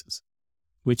spaces,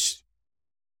 which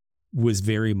was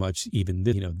very much even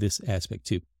this aspect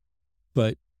too.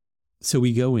 But so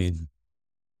we go in,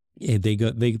 and they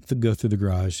go through the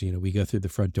garage, we go through the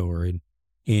front door,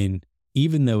 and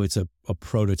even though it's a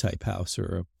prototype house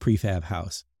or a prefab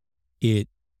house, it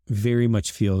very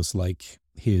much feels like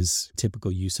his typical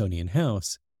Usonian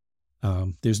house.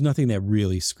 There's nothing that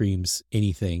really screams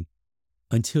anything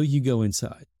until you go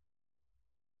inside.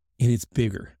 and it's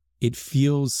bigger. It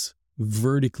feels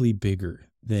vertically bigger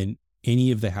than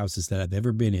any of the houses that I've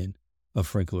ever been in of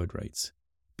Frank Lloyd Wright's,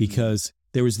 because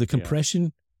there was the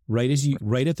compression right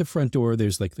at the front door.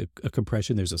 There's like a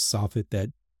compression. There's a soffit that,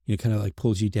 you know, kind of like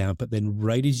pulls you down. But then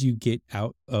right as you get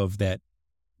out of that,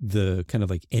 the kind of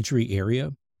like entry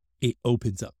area, it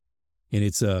opens up, and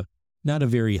it's not a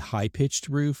very high pitched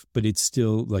roof, but it's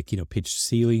still like, you know, pitched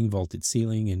ceiling, vaulted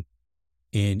ceiling.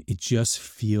 And it just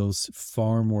feels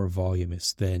far more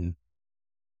voluminous than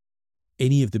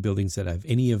any of the buildings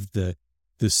any of the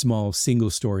small single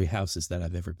story houses that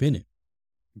I've ever been in.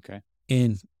 Okay.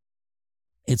 And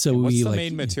so what's the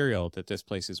main material that this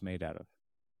place is made out of?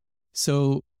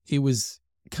 So it was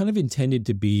kind of intended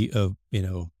to be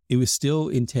it was still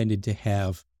intended to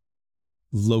have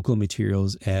local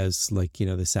materials as like, you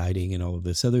know, the siding and all of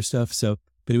this other stuff. So,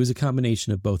 but it was a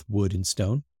combination of both wood and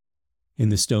stone,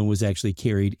 and the stone was actually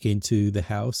carried into the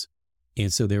house.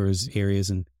 And so there was areas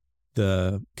in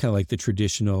the kind of like the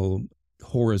traditional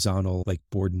horizontal, like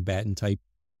board and batten type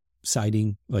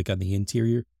siding, like on the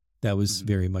interior. That was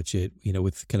very much it, you know,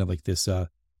 with kind of like this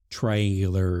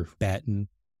triangular batten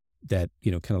that,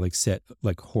 you know, kind of like set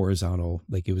like horizontal,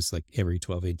 like it was like every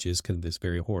 12 inches, kind of this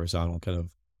very horizontal kind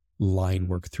of line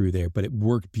work through there, but it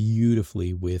worked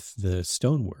beautifully with the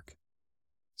stonework.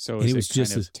 So is it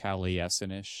kind of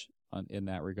Taliesin-ish in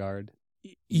that regard?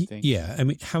 You think? Yeah. I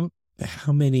mean,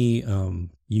 how many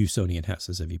Usonian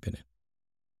houses have you been in?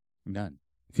 None.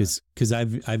 Because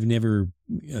I've never,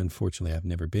 unfortunately, I've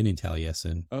never been in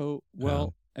Taliesin. Oh,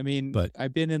 well, I mean, but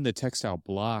I've been in the textile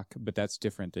block, but that's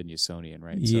different than Usonian,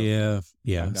 right? Yeah.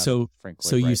 So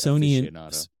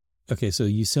Usonian, okay, so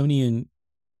Usonian,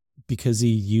 because he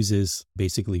uses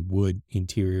basically wood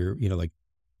interior, you know, like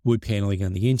wood paneling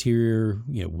on the interior,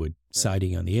 you know, wood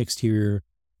siding on the exterior,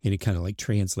 and it kind of like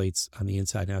translates on the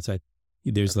inside and outside.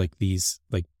 There's like these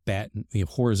like batten, you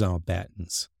know, horizontal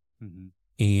battens.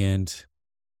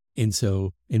 And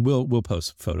so we'll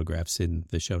post photographs in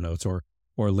the show notes or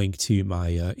link to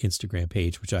my Instagram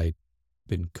page, which I've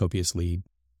been copiously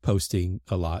posting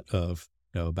a lot of,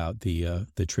 you know, about the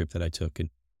trip that I took. And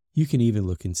you can even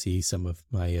look and see some of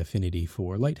my affinity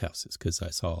for lighthouses, because I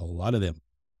saw a lot of them.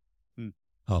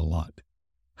 A lot.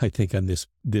 I think on this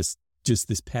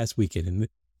past weekend, and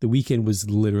the weekend was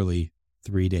literally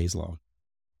 3 days long.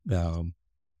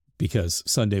 Because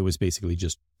Sunday was basically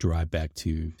just drive back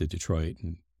to Detroit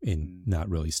and not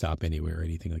really stop anywhere or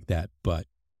anything like that. But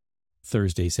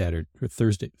Thursday,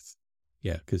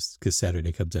 yeah, because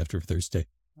Saturday comes after Thursday.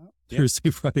 Thursday,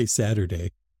 Friday,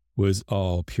 Saturday was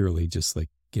all purely just like,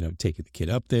 you know, taking the kid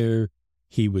up there.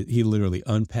 He literally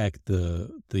unpacked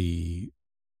the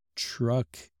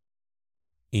truck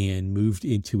and moved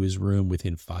into his room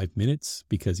within 5 minutes,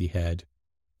 because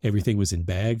everything was in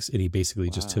bags, and he basically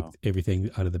just took everything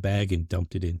out of the bag and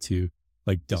dumped it into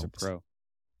like dumps. He's a pro.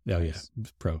 Oh nice. Yeah,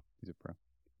 pro. He's a pro.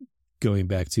 Going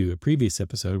back to a previous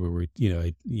episode where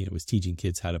I was teaching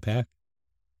kids how to pack.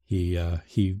 He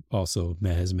also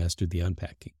has mastered the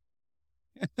unpacking.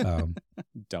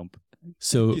 Dump.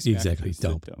 So exactly,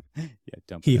 dump. Yeah,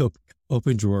 dump. He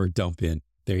open drawer, dump in.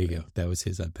 There you go. That was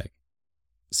his unpacking.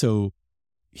 So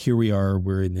here we are.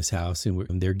 We're in this house,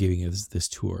 and they're giving us this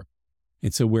tour.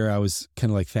 And so where I was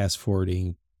kind of like fast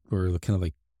forwarding, or kind of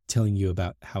like telling you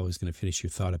about how I was going to finish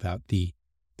your thought about the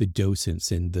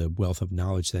docents and the wealth of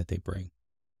knowledge that they bring.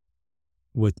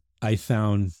 What I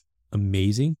found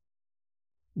amazing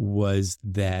was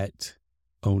that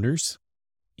owners,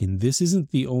 and this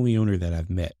isn't the only owner that I've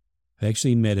met. I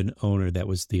actually met an owner that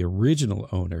was the original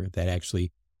owner that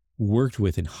actually worked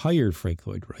with and hired Frank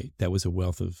Lloyd Wright. That was it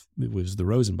was the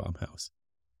Rosenbaum house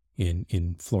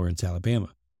in Florence, Alabama.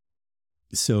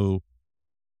 So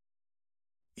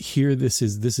here, this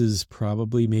is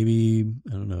probably maybe,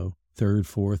 I don't know, third,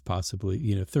 fourth, possibly,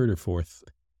 you know, third or fourth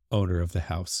owner of the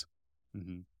house.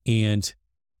 And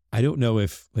I don't know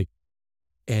if, like,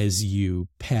 as you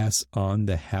pass on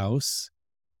the house,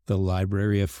 the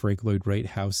library of Frank Lloyd Wright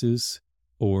houses,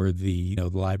 or the, you know,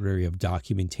 the library of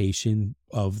documentation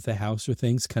of the house or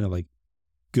things kind of like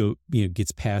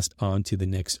gets passed on to the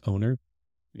next owner.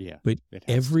 Yeah. But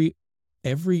every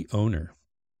owner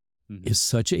is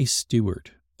such a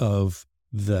steward of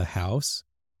the house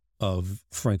of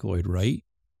Frank Lloyd Wright.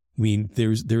 I mean,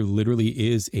 there literally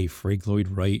is a Frank Lloyd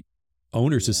Wright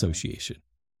Owners Association.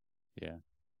 Yeah.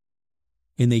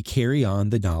 And they carry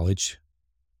on the knowledge.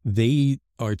 They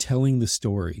are telling the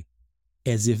story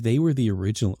as if they were the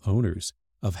original owners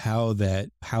of how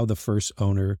the first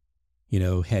owner, you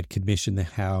know, had commissioned the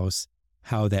house,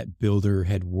 how that builder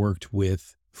had worked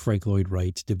with Frank Lloyd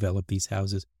Wright to develop these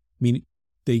houses. I mean,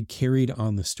 they carried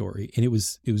on the story, and it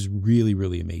was really,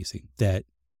 really amazing that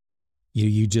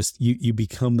you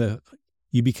become the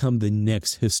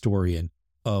next historian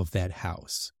of that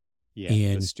house. Yeah,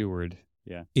 and the steward.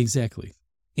 Yeah, exactly.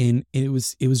 And it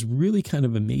was really kind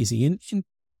of amazing. And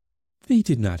they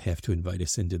did not have to invite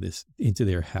us into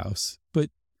their house, but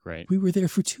we were there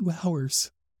for 2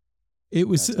 hours. It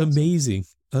was amazing.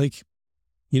 Awesome. Like,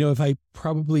 if I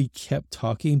probably kept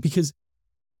talking, because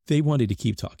they wanted to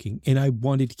keep talking and I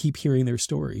wanted to keep hearing their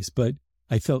stories, but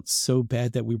I felt so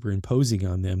bad that we were imposing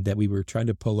on them, that we were trying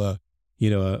to pull a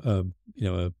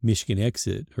Michigan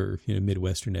exit or,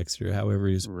 Midwestern exit or however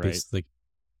it is. Right. Like,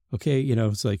 okay,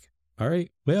 it's like, all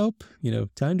right, well,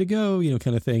 time to go,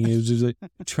 kind of thing. It was just like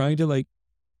trying to like,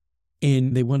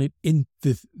 and they wanted, then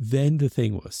the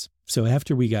thing was, so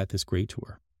after we got this great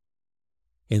tour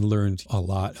and learned a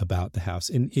lot about the house,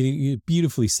 and it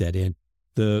beautifully set in,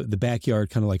 the backyard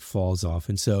kind of like falls off.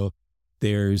 And so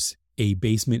there's a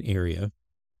basement area,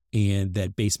 and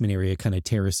that basement area kind of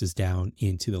terraces down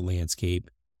into the landscape.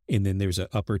 And then there's an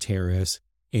upper terrace,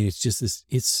 and it's just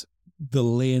it's the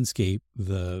landscape,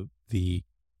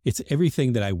 it's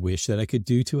everything that I wish that I could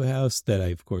do to a house that I,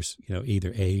 of course,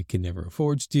 either A, can never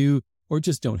afford to do, or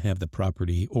just don't have the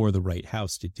property or the right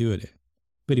house to do it in.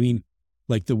 But I mean,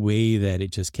 like the way that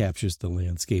it just captures the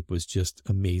landscape was just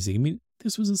amazing. I mean,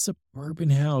 this was a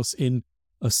suburban house in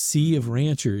a sea of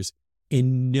ranchers,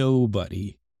 and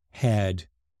nobody had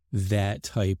that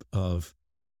type of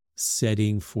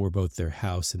setting for both their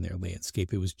house and their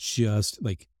landscape. It was just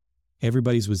like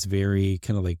everybody's was very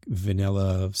kind of like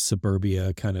vanilla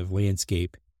suburbia kind of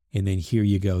landscape. And then here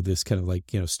you go, this kind of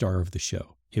like, star of the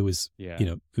show. It was,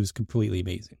 it was completely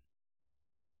amazing.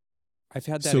 I've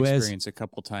had that experience a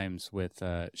couple times with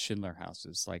Schindler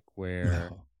houses, like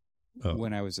where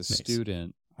when I was a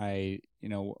student,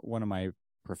 one of my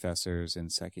professors in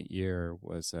second year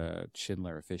was a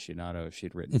Schindler aficionado.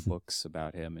 She'd written books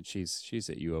about him, and she's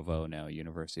at U of O now,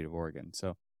 University of Oregon.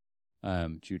 So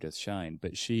Judith Shine,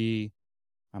 but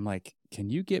I'm like, can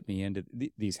you get me into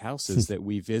these houses that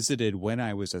we visited when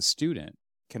I was a student?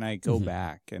 Can I go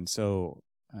back? And so,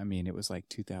 I mean, it was like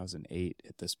 2008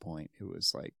 at this point. It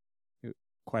was like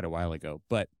quite a while ago,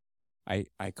 but I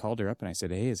called her up and I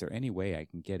said, hey, is there any way I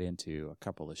can get into a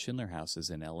couple of Schindler houses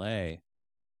in LA?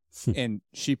 And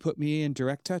she put me in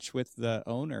direct touch with the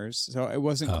owners. So it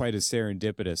wasn't quite as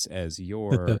serendipitous as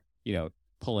your,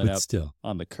 pulling up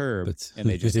on the curb and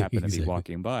they just happen to be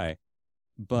walking by.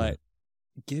 But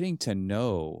getting to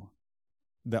know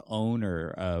the owner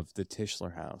of the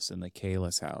Tischler house and the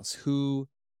Kalis house, who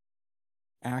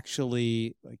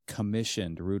actually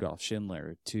commissioned Rudolf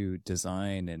Schindler to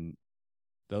design and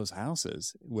those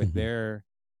houses with their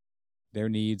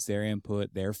needs, their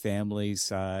input, their family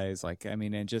size.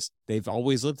 And just, they've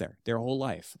always lived there their whole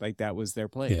life. Like that was their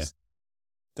place.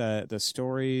 Yeah. The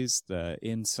stories, the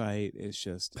insight is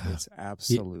just, it's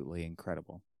absolutely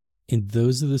incredible. And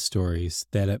those are the stories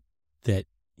that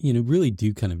really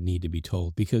do kind of need to be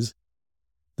told, because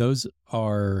those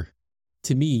are,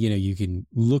 to me, you can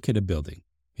look at a building,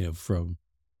 from,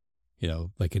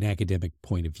 like an academic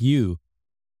point of view,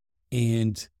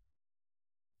 and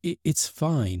it's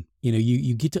fine.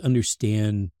 You get to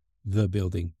understand the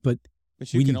building, but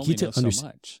you can only know so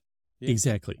much. Yeah.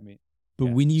 Exactly.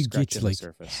 But when you get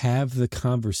to have the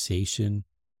conversation,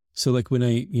 so like when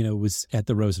I, was at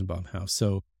the Rosenbaum house,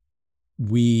 so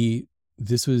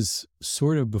this was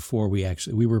sort of before we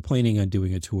were planning on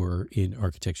doing a tour in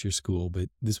architecture school, but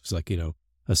this was like,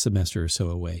 a semester or so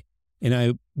away. And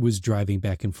I was driving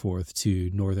back and forth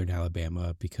to northern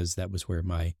Alabama because that was where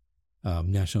my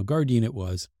National Guard unit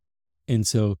was. And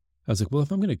so I was like, well,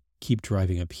 if I'm going to keep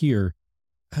driving up here,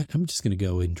 I'm just going to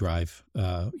go and drive,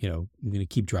 I'm going to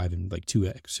keep driving like 2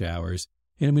 extra hours,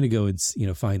 and I'm going to go and,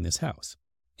 find this house.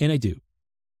 And I do.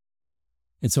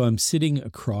 And so I'm sitting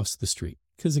across the street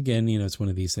because, again, it's one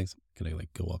of these things. I'm going to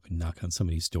like go up and knock on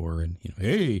somebody's door and,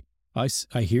 hey, I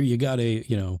hear you got a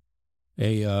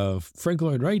Frank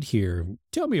Lloyd Wright here.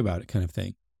 Tell me about it, kind of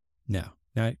thing. No,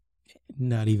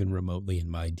 not even remotely in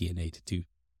my DNA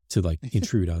to like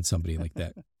intrude on somebody like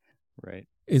that. Right.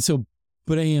 And so,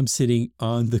 but I am sitting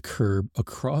on the curb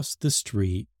across the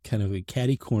street, kind of a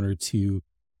catty corner to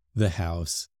the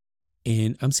house,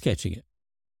 and I'm sketching it.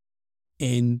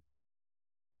 And,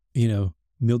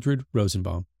 Mildred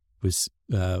Rosenbaum was,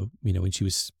 when she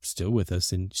was still with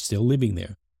us and still living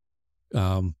there,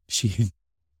 she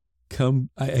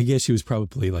I guess she was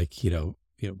probably like,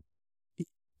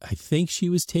 I think she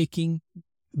was taking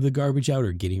the garbage out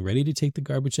or getting ready to take the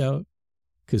garbage out,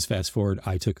 because fast forward,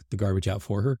 I took the garbage out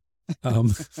for her.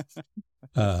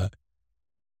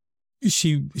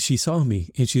 she saw me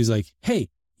and she was like, "Hey,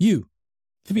 you,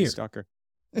 come here." Stalker.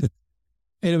 And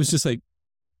it was just like,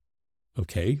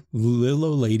 okay, little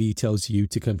old lady tells you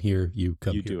to come here, you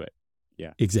come here. You do it.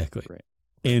 Yeah. Exactly. Great.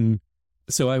 And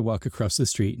so I walk across the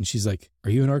street and she's like,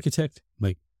 "Are you an architect?" I'm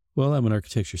like, "Well, I'm an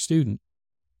architecture student."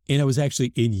 And I was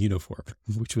actually in uniform,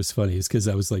 which was funny, is because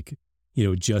I was like,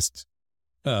 just,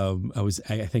 I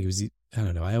think it was, I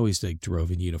don't know. I always like drove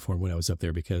in uniform when I was up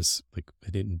there because like I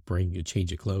didn't bring a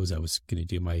change of clothes. I was going to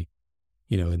do my,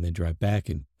 and then drive back.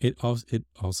 And it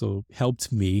also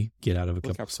helped me get out of a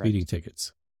couple of speeding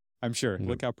tickets. I'm sure.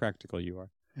 Look how practical you are.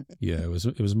 Yeah, it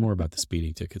was more about the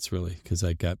speeding tickets really, because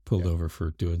I got pulled over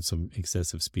for doing some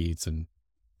excessive speeds, and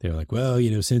they're like, "Well,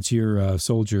 since you're a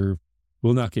soldier,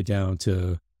 we'll knock it down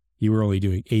to you were only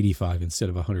doing 85 instead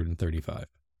of 135."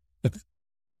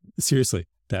 Seriously,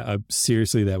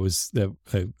 it was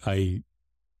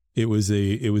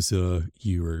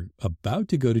you were about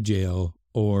to go to jail,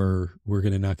 or we're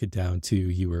going to knock it down to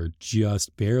you were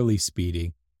just barely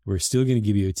speeding. We're still going to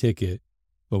give you a ticket,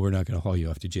 but we're not going to haul you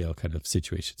off to jail kind of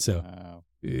situation. So, wow.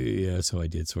 Yeah, so I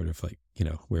did sort of like,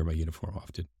 wear my uniform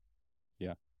often.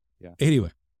 Yeah. Yeah.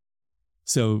 Anyway,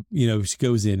 so, she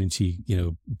goes in and she,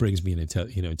 brings me in and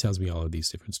tells me all of these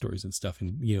different stories and stuff.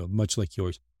 And, much like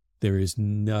yours, there is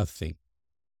nothing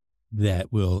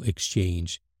that will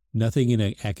exchange, nothing in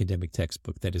an academic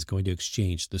textbook that is going to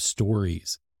exchange the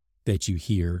stories that you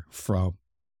hear from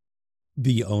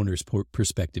the owner's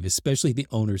perspective, especially the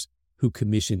owners who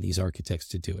commission these architects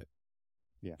to do it.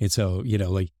 Yeah. And so,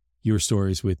 like your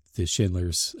stories with the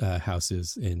Schindler's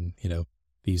houses and,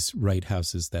 these Wright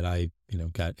houses that I,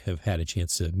 have had a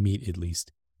chance to meet at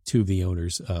least two of the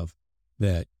owners of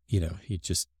that, he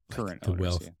just current the owners,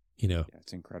 wealth, yeah,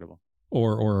 it's incredible.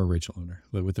 Or original owner.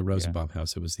 With the Rosenbaum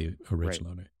house, it was the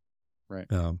original owner. Right.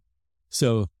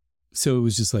 So it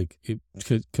was just like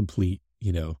complete,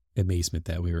 amazement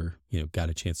that we were, got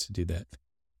a chance to do that.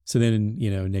 So then,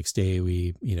 next day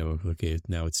we, okay,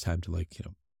 now it's time to like,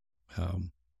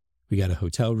 we got a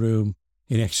hotel room,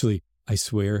 and actually I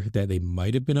swear that they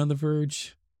might have been on the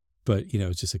verge, but,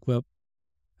 it's just like, well,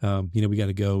 we've got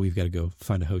to go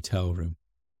find a hotel room.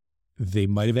 They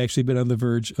might have actually been on the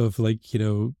verge of like,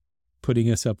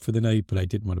 putting us up for the night, but I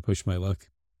didn't want to push my luck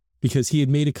because he had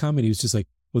made a comment. He was just like,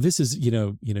 well, this is,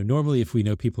 normally if we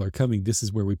know people are coming, this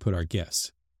is where we put our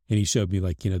guests. And he showed me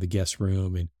like, the guest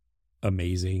room, and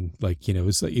amazing. Like, it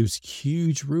was a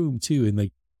huge room too. And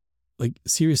like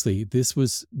seriously, this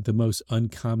was the most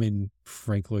uncommon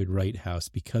Frank Lloyd Wright house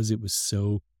because it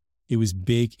was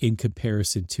big in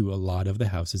comparison to a lot of the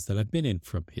houses that I've been in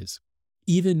from his,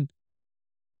 even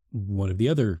one of the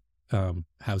other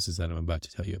houses that I'm about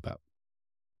to tell you about.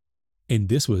 And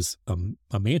this was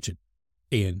a mansion,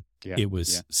 and it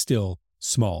was still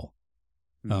small.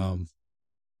 Mm-hmm.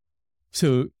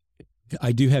 So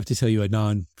I do have to tell you a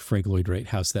non-Frank Lloyd Wright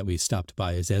house that we stopped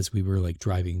by is as we were like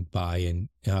driving by, and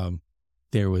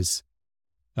there was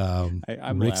I'm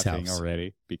Rick's laughing house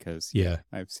already because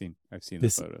I've seen the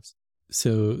photos.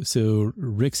 So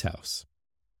Rick's house,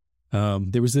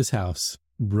 there was this house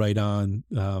right on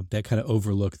that kind of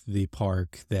overlooked the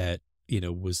park that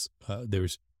was there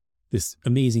was this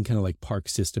amazing kind of like park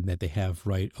system that they have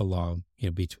right along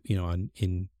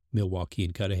in Milwaukee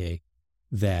and Cudahy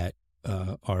that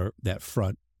are that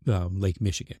front Lake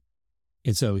Michigan.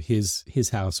 And so his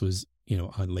house was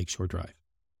on Lakeshore Drive,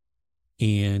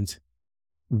 and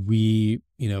we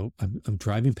I'm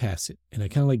driving past it, and I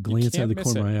kind of like glance out of the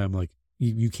corner of my eye. I'm like,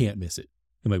 you can't miss it.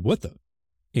 I'm like, what the?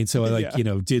 And so I like,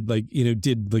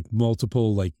 did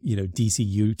multiple DC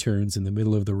U-turns in the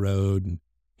middle of the road,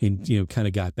 and kind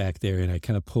of got back there, and I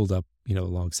kind of pulled up,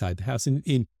 alongside the house,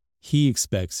 and he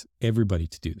expects everybody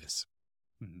to do this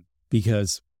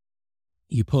because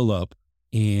you pull up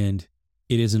and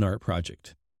it is an art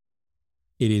project.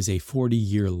 It is a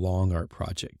 40-year long art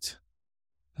project.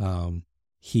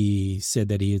 He said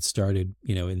that he had started,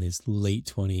 in his late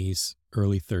 20s,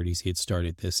 early 30s, he had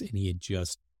started this, and it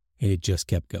just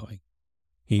kept going.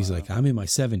 He's like, I'm in my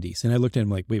 70s. And I looked at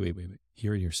him like, wait,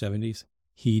 you're in your 70s?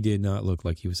 He did not look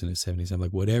like he was in his 70s. I'm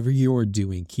like, whatever you're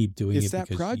doing, keep doing it. It's that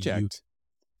project.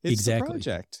 It's exactly. The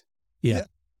project. Yeah.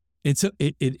 And so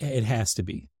it has to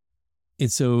be.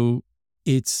 And so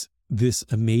it's this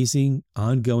amazing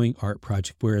ongoing art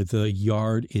project where the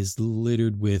yard is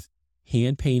littered with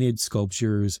hand-painted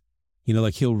sculptures.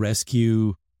 Like he'll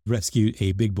rescue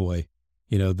a big boy.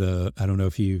 I don't know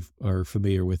if you are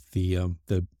familiar with the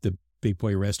Big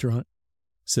Boy restaurant.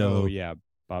 So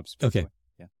Bob's Big Boy.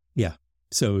 Yeah.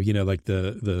 So, like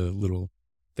the little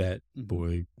fat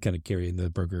boy kind of carrying the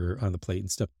burger on the plate and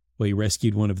stuff. Well, he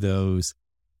rescued one of those,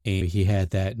 And he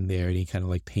had that in there, and he kind of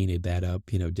like painted that up,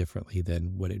 differently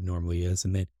than what it normally is.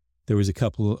 And then there was a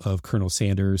couple of Colonel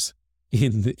Sanders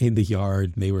in the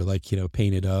yard, and they were like,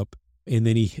 painted up. And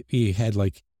then he had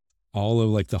like all of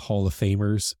like the Hall of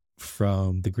Famers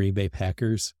from the Green Bay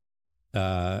Packers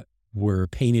were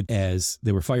painted as,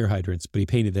 they were fire hydrants, but he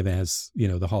painted them as,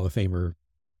 the Hall of Famer.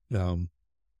 And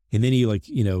then he like,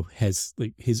 has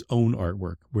like his own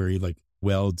artwork where he like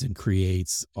welds and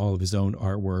creates all of his own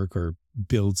artwork, or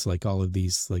builds like all of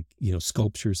these like,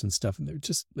 sculptures and stuff. And they're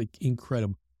just like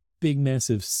incredible. Big,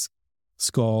 massive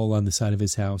skull on the side of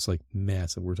his house, like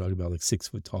massive. We're talking about like 6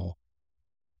 foot tall.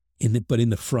 But in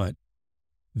the front,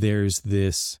 there's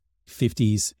this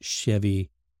 50s Chevy,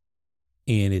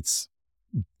 and it's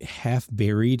half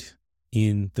buried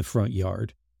in the front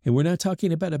yard. And we're not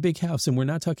talking about a big house, and we're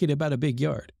not talking about a big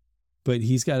yard, but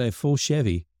he's got a full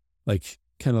Chevy, like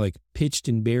kind of like pitched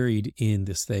and buried in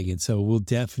this thing. And so we'll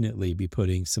definitely be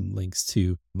putting some links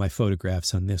to my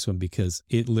photographs on this one, because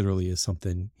it literally is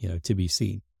something, to be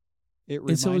seen. It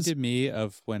reminded me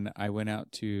of when I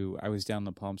was down in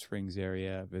the Palm Springs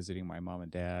area visiting my mom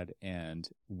and dad, and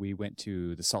we went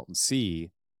to the Salton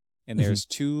Sea, and there's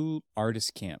two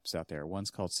artist camps out there.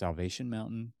 One's called Salvation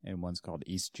Mountain, and one's called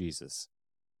East Jesus.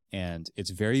 And it's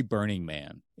very Burning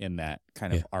Man in that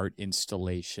kind of art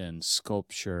installation,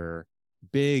 sculpture,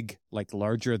 big, like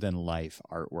larger than life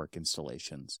artwork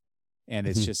installations. And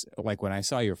it's just like, when I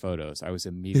saw your photos, I was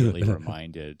immediately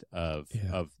reminded of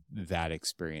that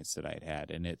experience that I'd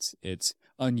had. And it's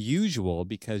unusual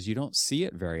because you don't see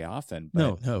it very often.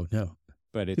 But, No.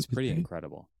 But it's pretty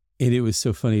incredible. And it was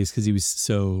so funny is because he was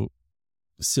so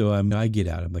I get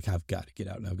out. I'm like, I've got to get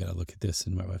out, and I've got to look at this.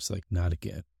 And my wife's like, not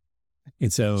again.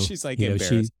 And so she's like,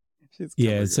 embarrassed.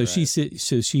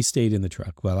 She stayed in the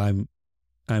truck while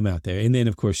I'm out there. And then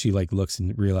of course she like looks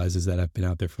and realizes that I've been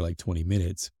out there for like 20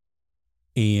 minutes.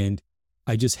 And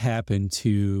I just happened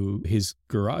to, his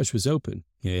garage was open.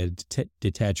 He had a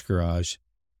detached garage,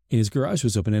 and his garage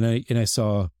was open. And I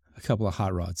saw a couple of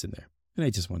hot rods in there, and I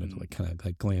just wanted to like kind of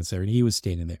like glance there, and he was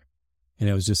standing there, and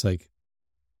I was like,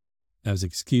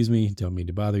 excuse me, don't mean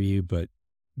to bother you, but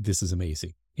this is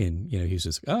amazing. And, he was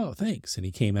just, oh, thanks. And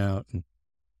he came out, and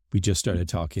we just started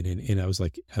talking. And I was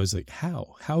like, how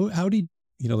did,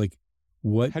 like,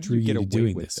 what how did drew you get you to away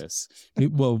doing with this?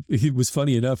 Well, it was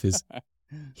funny enough is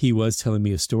he was telling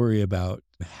me a story about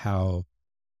how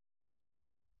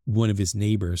one of his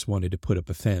neighbors wanted to put up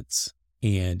a fence,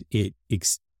 and it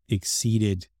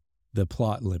exceeded the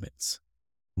plot limits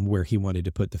where he wanted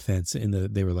to put the fence. And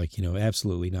they were like,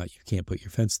 absolutely not. You can't put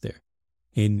your fence there.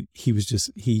 And he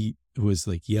was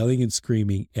like yelling and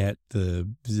screaming at the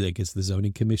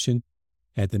zoning commission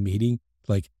at the meeting.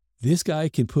 Like, this guy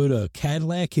can put a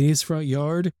Cadillac in his front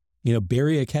yard,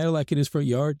 bury a Cadillac in his front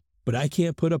yard, but I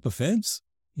can't put up a fence.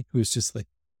 Because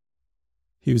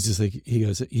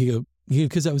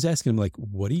I was asking him, like,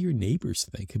 what do your neighbors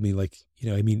think? I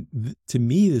mean, to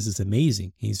me, this is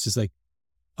amazing. He's just like,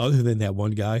 other than that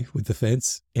one guy with the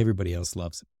fence, everybody else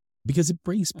loves it, because it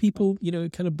brings people,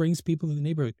 it kind of brings people to the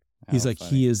neighborhood. He's like,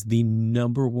 funny. He is the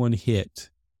number one hit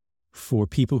for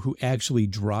people who actually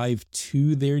drive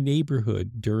to their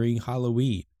neighborhood during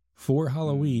Halloween, for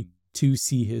Halloween, to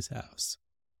see his house.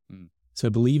 So I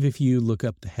believe if you look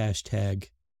up the hashtag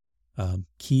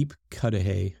Keep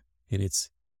Cudahy, and it's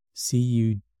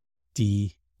CUDHA,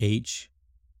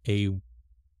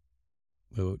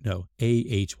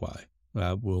 AHY.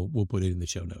 We'll put it in the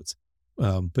show notes.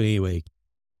 But anyway,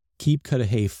 Keep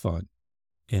Cudahy Fun.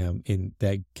 And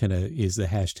that kind of is the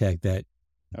hashtag that.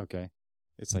 Okay.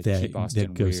 It's like keep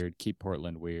Austin weird, keep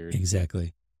Portland weird.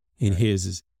 Exactly. And his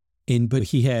is, but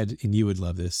he had, and you would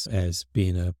love this as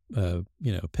being a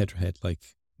petrolhead like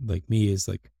me, is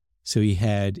like, so he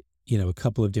had, a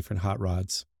couple of different hot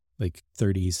rods, like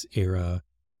 30s era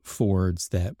Fords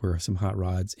that were some hot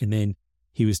rods. And then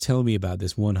he was telling me about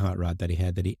this one hot rod that he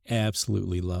had that he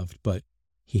absolutely loved, but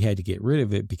he had to get rid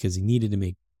of it because he needed to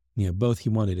make, both. He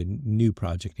wanted a new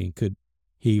project, and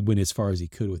he went as far as he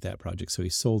could with that project. So he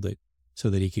sold it so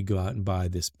that he could go out and buy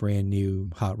this brand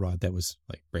new hot rod that was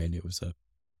like brand new. It was a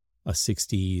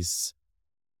 60s.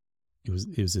 It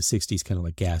was a 60s kind of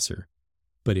like gasser,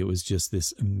 but it was just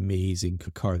this amazing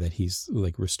car that he's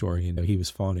like restoring. And he was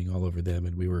fawning all over them,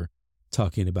 and we were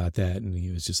talking about that, and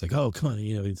he was just like, oh, come on.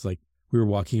 It's like we were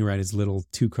walking around his little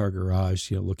 2-car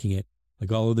garage, looking at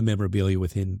like all of the memorabilia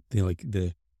within like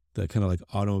the kind of like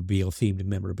automobile themed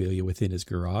memorabilia within his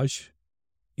garage.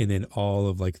 And then all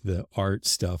of like the art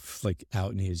stuff, like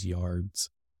out in his yards,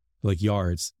 like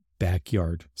yards,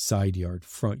 backyard, side yard,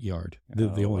 front yard,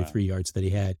 the only 3 yards that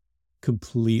he had,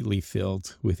 completely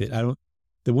filled with it.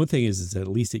 The one thing is that at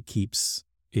least it keeps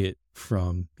it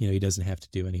from, he doesn't have to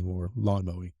do any more lawn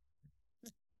mowing.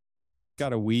 You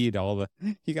gotta weed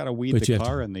the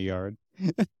car in the yard.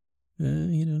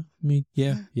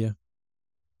 Yeah.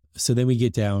 So then we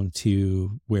get down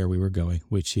to where we were going,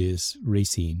 which is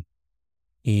Racine.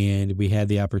 And we had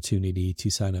the opportunity to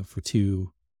sign up for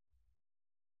two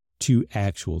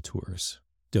actual tours,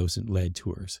 docent-led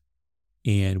tours.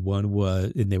 And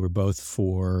they were both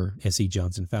for S.E.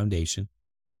 Johnson Foundation.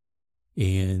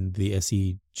 And the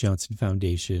S.E. Johnson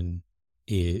Foundation,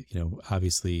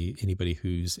 obviously anybody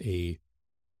who's a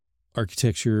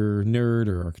architecture nerd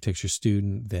or architecture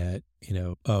student that,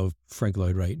 of Frank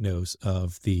Lloyd Wright knows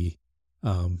of the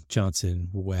Johnson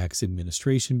Wax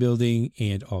Administration Building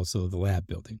and also the lab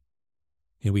building.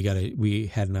 And we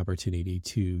had an opportunity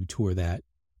to tour that.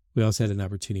 We also had an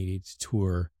opportunity to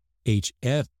tour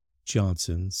H.F.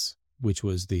 Johnson's, which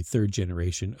was the third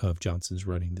generation of Johnson's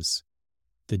running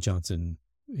the Johnson.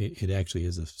 It actually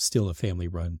is still a family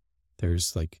run.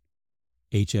 There's like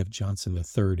H.F. Johnson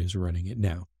III is running it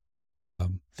now.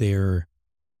 They're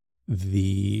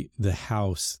the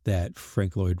house that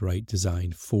Frank Lloyd Wright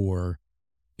designed for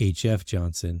H.F.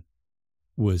 Johnson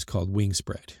was called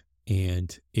Wingspread,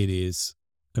 and it is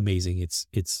amazing.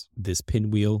 It's this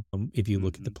pinwheel. If you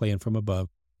look at the plan from above,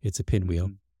 it's a pinwheel,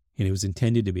 and it was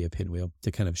intended to be a pinwheel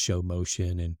to kind of show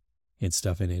motion and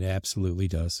stuff, and it absolutely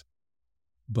does.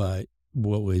 But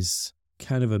what was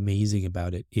kind of amazing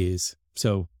about it is,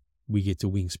 so we get to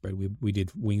Wingspread. We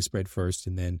did Wingspread first,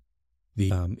 and then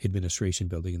the administration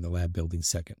building and the lab building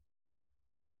second.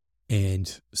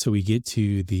 And so we get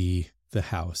to the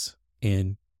house,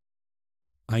 and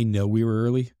I know we were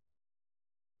early.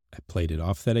 I played it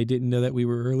off that I didn't know that we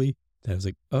were early. That I was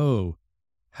like, oh,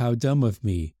 how dumb of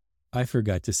me. I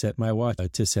forgot to set my watch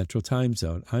to Central Time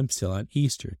Zone. I'm still on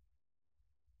Eastern.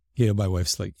 My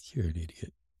wife's like, you're an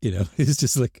idiot. It's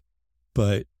just like,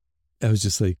 but I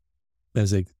was like,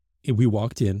 we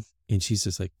walked in and she's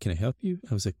just like, can I help you?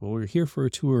 I was like, well, we're here for a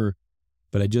tour,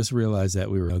 but I just realized that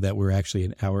we're actually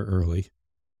an hour early.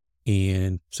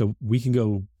 And so we can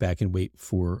go back and wait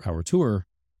for our tour.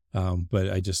 But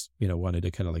I just, wanted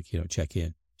to kind of check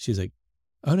in. She's like,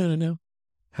 oh, no.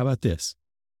 How about this?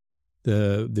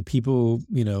 The people,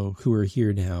 who are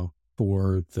here now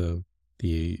for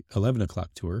the 11 o'clock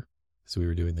tour. So we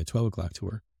were doing the 12 o'clock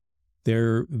tour.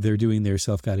 They're doing their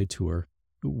self-guided tour.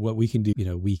 What we can do,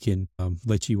 we can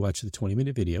let you watch the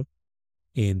 20-minute video.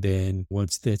 And then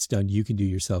once that's done, you can do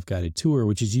your self-guided tour,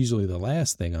 which is usually the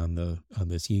last thing on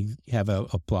this. You have a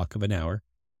block of an hour,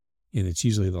 and it's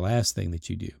usually the last thing that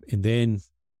you do. And then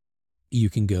you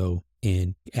can go,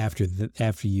 and after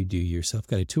you do your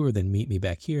self-guided tour, then meet me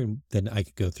back here, and then I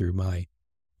could go through my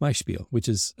spiel, which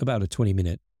is about a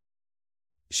 20-minute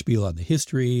spiel on the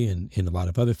history and a lot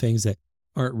of other things that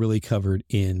aren't really covered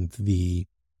in the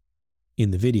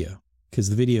video, because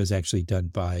the video is actually done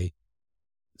by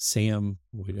Sam,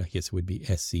 I guess it would be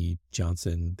S.C.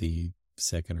 Johnson, the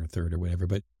second or third or whatever,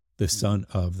 but the son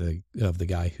of the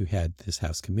guy who had this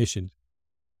house commissioned.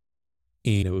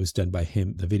 And it was done by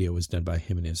him. The video was done by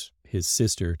him and his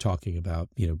sister talking about,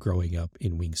 growing up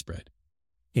in Wingspread.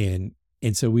 And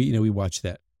so we watched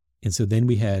that. And so then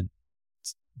we had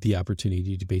the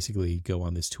opportunity to basically go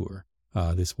on this tour,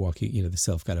 this walking, the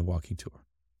self-guided walking tour.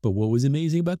 But what was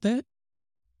amazing about that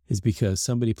is because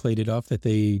somebody played it off that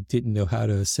they didn't know how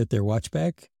to set their watch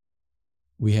back.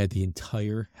 We had the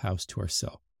entire house to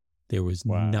ourselves. There was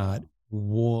not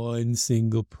one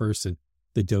single person.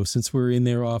 The docents were in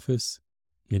their office,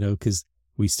 because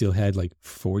we still had like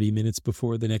 40 minutes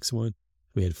before the next one.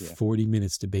 We had 40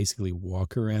 minutes to basically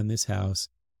walk around this house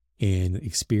and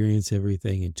experience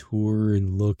everything and tour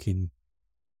and look and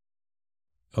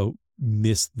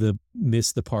miss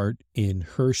the part in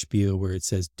her spiel where it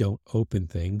says don't open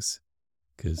things,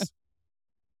 because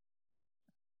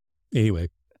anyway,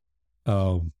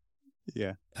 I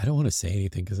don't want to say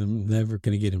anything because I'm never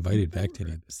going to get invited back to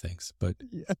any of these things, but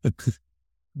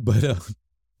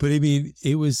but I mean,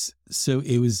 it was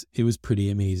pretty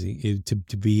amazing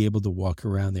to be able to walk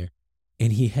around there.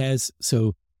 And he has,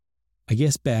 so I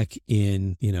guess back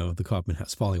in, the Kaufman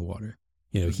House, Falling Water,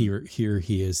 here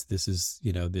he is, this is,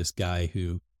 this guy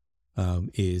who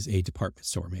is a department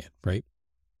store man, right?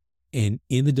 And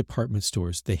in the department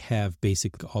stores, they have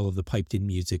basically all of the piped in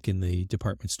music in the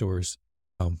department stores.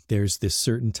 There's this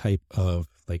certain type of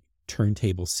like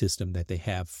turntable system that they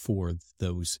have for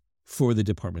the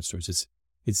department stores.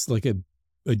 It's like a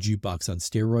jukebox on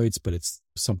steroids, but it's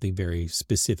something very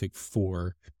specific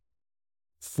for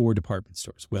department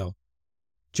stores. Well,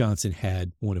 Johnson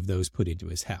had one of those put into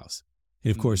his house. And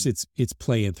of course it's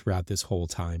playing throughout this whole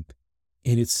time.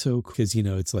 And it's so, because,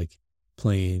 it's like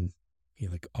playing,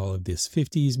 like all of this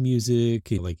 50s music,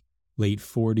 like late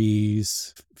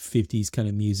 40s, 50s kind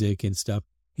of music and stuff.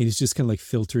 And it's just kind of like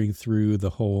filtering through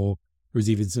the whole, there was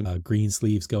even some green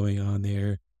sleeves going on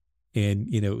there. And,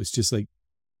 you know, it was just like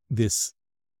this,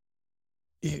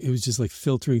 it was just like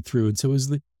filtering through. And so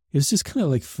it was just kind of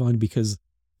like fun because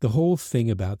the whole thing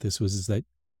about this is that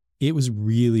it was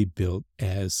really built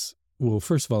as, well,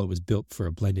 first of all, it was built for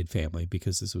a blended family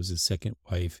because this was his second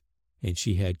wife and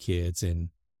she had kids and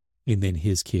then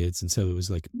his kids. And so it was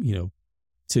like, you know,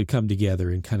 to come together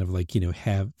and kind of like, you know,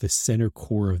 have the center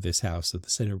core of this house, so the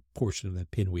center portion of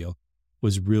that pinwheel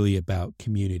was really about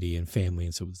community and family.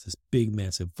 And so it was this big,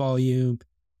 massive volume.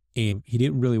 And he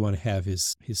didn't really want to have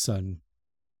his son.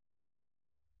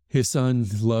 His son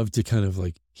loved to kind of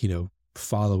like, you know,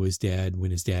 follow his dad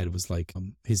when his dad was like,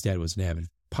 his dad was an avid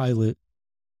pilot.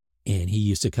 And he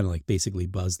used to kind of like basically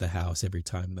buzz the house every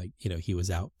time, like, you know, he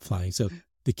was out flying. So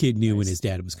the kid knew when his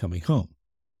dad was coming home.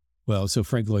 Well, so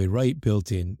Frank Lloyd Wright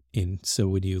built in. So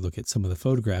when you look at some of the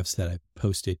photographs that I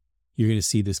posted, you're going to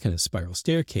see this kind of spiral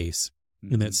staircase.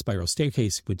 Mm-hmm. And that spiral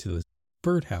staircase went to the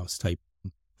birdhouse type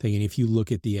thing. And if you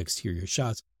look at the exterior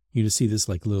shots, you're going to see this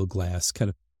like little glass, kind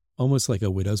of almost like a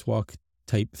widow's walk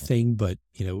type thing. But,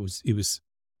 you know, it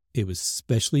was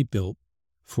specially built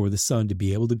for the son to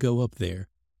be able to go up there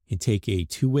and take a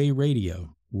two-way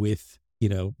radio with, you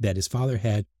know, that his father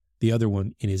had, the other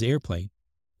one in his airplane.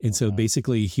 And so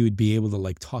basically he would be able to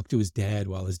like talk to his dad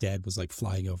while his dad was like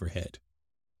flying overhead.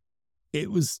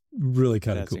 It was really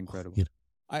kind of cool. That's incredible. You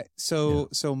know?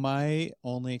 So my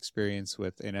only experience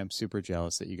with, and I'm super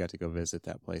jealous that you got to go visit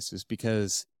that place, is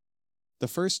because the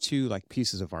first two like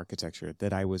pieces of architecture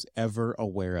that I was ever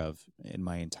aware of in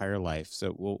my entire life.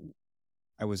 So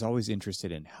I was always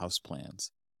interested in house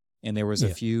plans. And there was a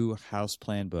few house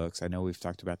plan books. I know we've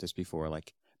talked about this before,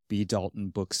 like B. Dalton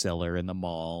Bookseller in the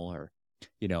mall, or,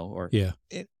 you know,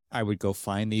 I would go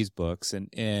find these books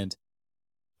and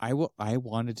I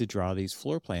wanted to draw these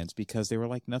floor plans because they were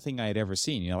like nothing I had ever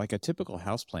seen. You know, like a typical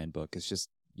house plan book is just,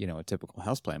 you know, a typical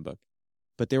house plan book.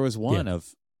 But there was one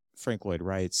of Frank Lloyd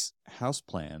Wright's house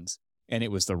plans, and it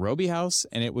was the Roby House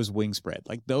and it was Wingspread.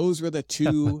 Like those were the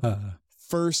two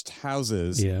first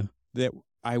houses that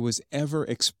I was ever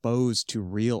exposed to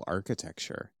real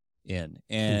architecture in.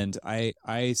 And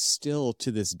I still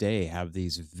to this day have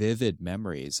these vivid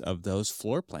memories of those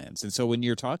floor plans. And so when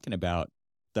you're talking about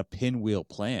the pinwheel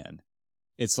plan,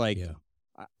 it's like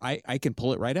I can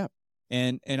pull it right up.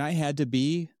 And I had to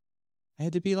be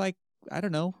like, I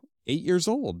don't know, 8 years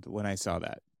old when I saw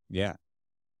that. Yeah.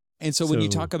 And so when you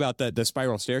talk about the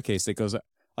spiral staircase that goes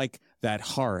like that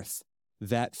hearth,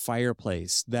 that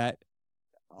fireplace, that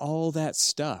all that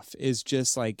stuff is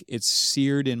just like, it's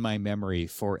seared in my memory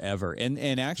forever.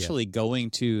 And actually going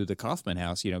to the Kaufman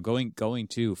house, you know, going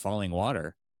to Falling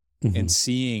Water and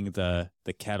seeing the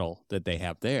kettle that they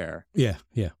have there.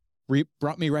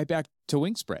 Brought me right back to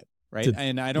Wingspread. Right.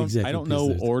 And I don't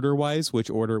know order wise, which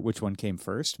one came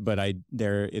first, but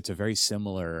it's a very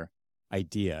similar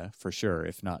idea for sure,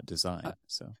 if not design.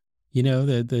 So, you know,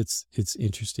 it's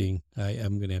interesting.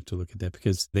 I'm going to have to look at that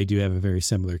because they do have a very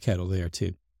similar kettle there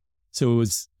too.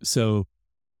 So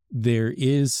there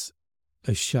is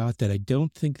a shot that I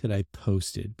don't think that I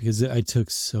posted because I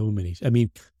took so many. I mean,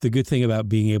 the good thing about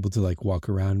being able to like walk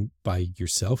around by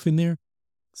yourself in there,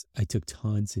 I took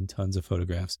tons and tons of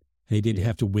photographs, and I didn't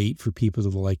have to wait for people to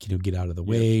like, you know, get out of the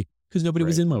way because nobody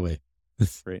was in my way.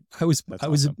 Right. I was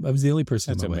the only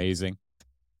person. That's in my amazing. Way.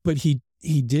 But he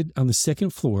did on the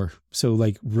second floor. So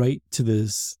like right to the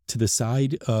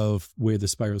side of where the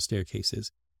spiral staircase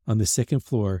is, on the second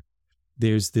floor,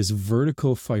 there's this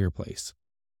vertical fireplace,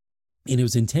 and it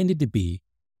was intended to be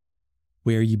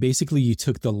where you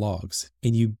took the logs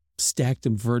and you stacked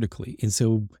them vertically. And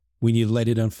so when you let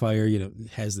it on fire, you know,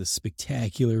 it has this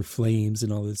spectacular flames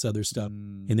and all this other stuff.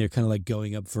 And they're kind of like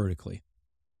going up vertically.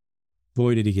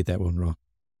 Boy, did he get that one wrong.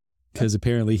 Because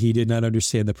apparently he did not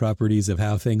understand the properties of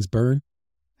how things burn.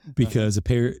 Because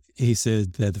he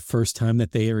said that the first time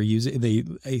that they ever use it,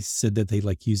 they said that they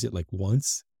like use it like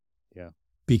once. Yeah.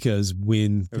 Because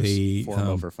when they form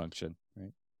over function,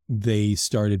 right? They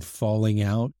started falling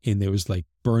out, and there was like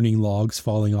burning logs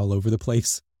falling all over the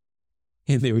place,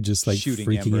 and they were just like shooting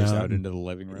freaking embers out into the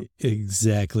living room.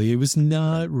 Exactly. It was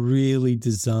not really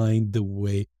designed the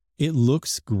way it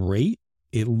looks. Great.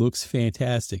 It looks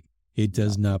fantastic. It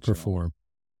does not perform.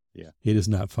 Yeah. It is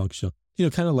not functional. You know,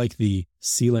 kind of like the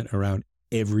sealant around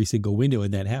every single window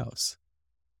in that house.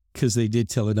 Because they did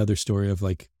tell another story of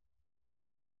like,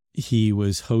 he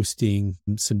was hosting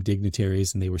some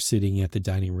dignitaries and they were sitting at the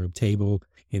dining room table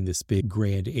in this big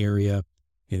grand area.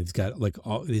 And it's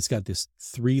got this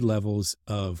 3 levels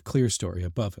of clear story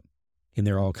above him. And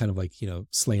they're all kind of like,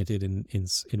 slanted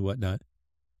and whatnot.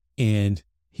 And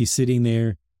he's sitting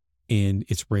there and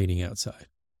it's raining outside.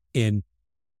 And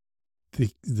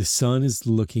the son is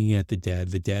looking at the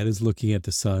dad. The dad is looking at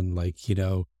the son like,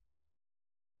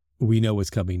 we know what's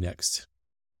coming next.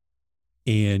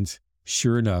 And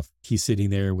sure enough, he's sitting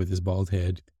there with his bald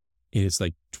head and it's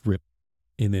like drip.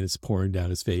 And then it's pouring down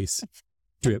his face.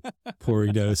 Drip,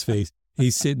 pouring down his face.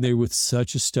 He's sitting there with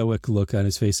such a stoic look on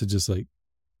his face of just like,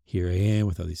 here I am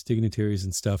with all these dignitaries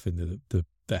and stuff. And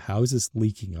the house is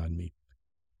leaking on me.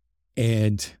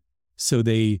 And so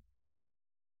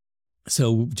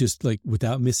just like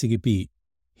without missing a beat,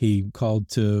 he called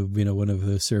to, one of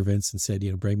the servants and said,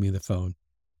 bring me the phone.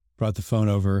 Brought the phone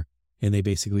over, and they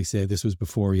basically said, this was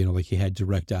before, like he had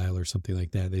direct dial or something like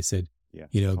that. They said,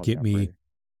 get me,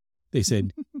 they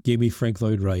said, give me Frank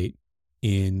Lloyd Wright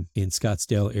in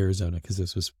Scottsdale, Arizona.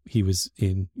 Cause he was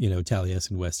in,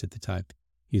 Taliesin West at the time.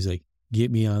 He's like,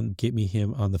 get me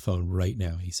him on the phone right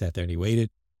now. He sat there and he waited,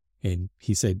 and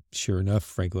he said, sure enough,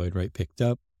 Frank Lloyd Wright picked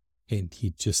up, and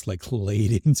he just like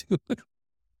laid into it.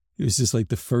 It was just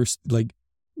like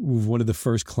one of the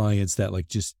first clients that like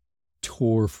just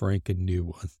tore Frank a new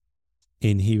one.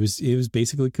 And it was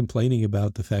basically complaining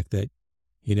about the fact that,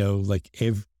 I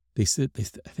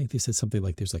think they said something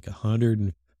like there's like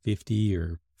 150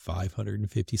 or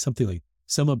 550, something like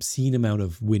some obscene amount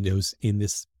of windows in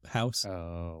this house. Oh,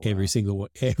 wow. Every single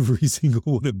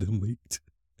one of them leaked.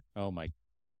 Oh my.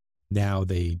 Now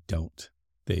they don't.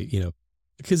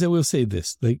 Because I will say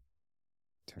this, like,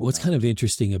 what's kind of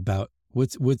interesting about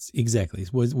what's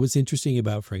interesting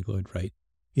about Frank Lloyd Wright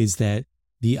is that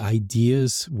the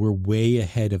ideas were way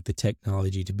ahead of the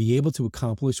technology to be able to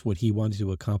accomplish what he wanted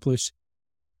to accomplish.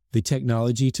 The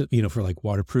technology to, for like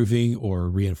waterproofing or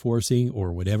reinforcing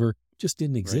or whatever just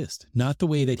didn't exist. Right. Not the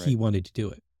way that he wanted to do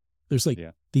it. There's like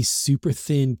these super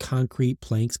thin concrete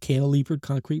planks, cantilevered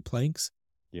concrete planks.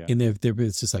 Yeah. And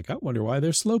it's just like, I wonder why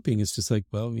they're sloping. It's just like,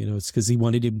 well, it's because he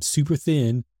wanted him super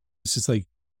thin. It's just like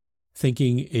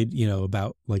thinking it,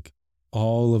 about like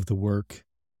all of the work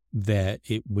that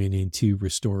it went into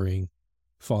restoring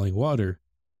falling water.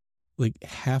 Like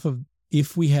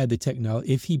if we had the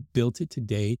technology, if he built it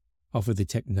today off of the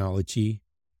technology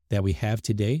that we have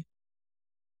today,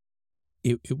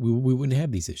 we wouldn't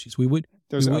have these issues.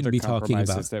 There's we other be talking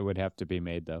about that would have to be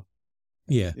made though.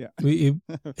 Yeah.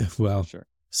 Well, sure.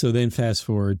 So then fast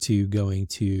forward to going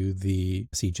to the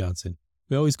C. Johnson.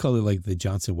 We always call it like the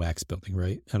Johnson Wax building,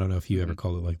 right? I don't know if you ever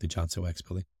call it like the Johnson Wax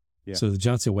building. Yeah. So the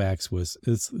Johnson Wax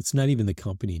it's not even the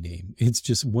company name. It's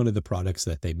just one of the products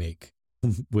that they make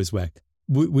was wax.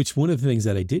 Which one of the things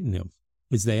that I didn't know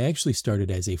is they actually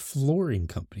started as a flooring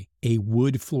company, a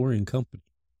wood flooring company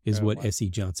is what S.E.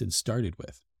 Johnson started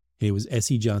with. And it was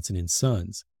S.E. Johnson and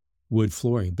Sons wood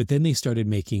flooring. But then they started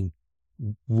making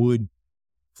wood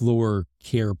floor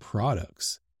care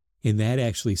products. And that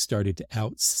actually started to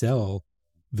outsell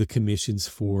the commissions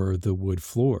for the wood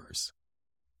floors.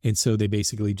 And so they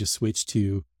basically just switched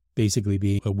to basically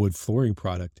being a wood flooring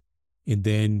product and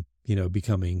then,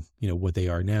 becoming, what they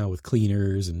are now with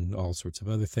cleaners and all sorts of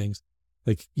other things.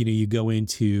 Like, you go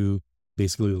into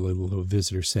basically a little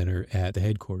visitor center at the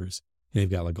headquarters and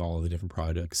they've got like all of the different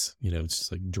products, it's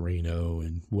just like Drano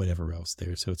and whatever else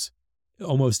there. So it's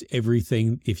almost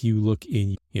everything. If you look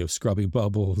in, scrubbing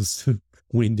bubbles,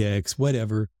 Windex,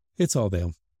 whatever, it's all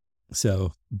them.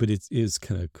 So, but it is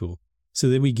kind of cool. So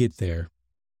then we get there,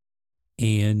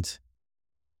 and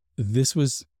this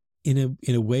was in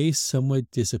a way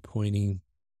somewhat disappointing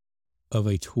of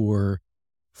a tour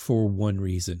for one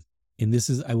reason. And this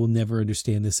is, I will never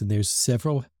understand this. And there's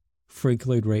several Frank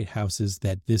Lloyd Wright houses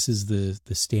that this is the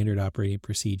standard operating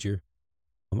procedure.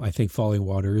 I think Falling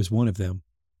Water is one of them.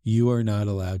 You are not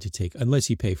allowed to take, unless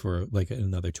you pay for like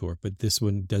another tour, but this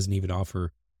one doesn't even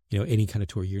offer, any kind of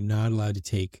tour. You're not allowed to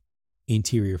take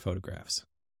interior photographs.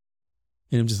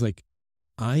 And I'm just like,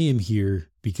 I am here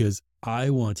because I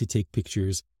want to take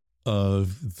pictures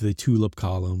of the tulip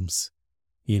columns,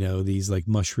 these like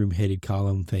mushroom headed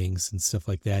column things and stuff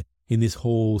like that in this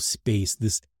whole space,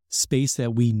 this space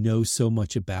that we know so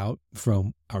much about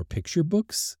from our picture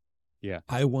books. Yeah.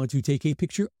 I want to take a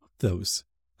picture of those.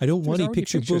 I don't want a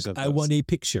picture book. I want a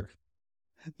picture.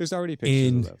 There's already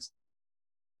pictures of those.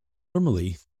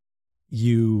 Normally,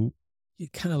 you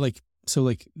kind of like, so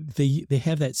like they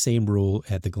have that same rule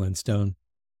at the Glenstone.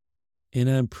 And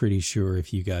I'm pretty sure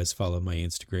if you guys follow my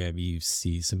Instagram, you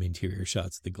see some interior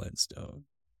shots of the Glenstone.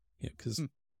 Because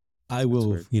I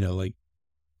will, like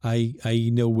I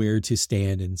know where to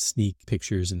stand and sneak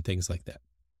pictures and things like that.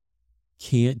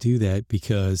 Can't do that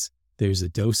because there's a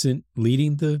docent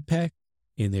leading the pack,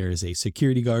 and there is a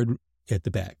security guard at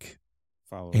the back.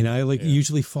 And I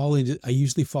usually fall into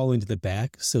the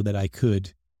back so that I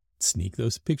could sneak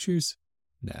those pictures.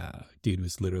 Nah, dude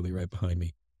was literally right behind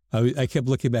me. I kept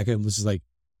looking back at him and was just like,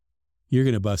 "You're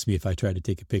going to bust me if I try to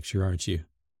take a picture, aren't you?"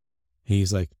 And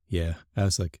he's like, "Yeah." I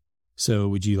was like, "So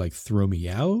would you like throw me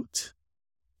out?"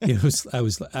 You know,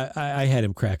 I had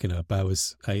him cracking up. I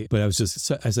was like,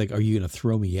 "Are you going to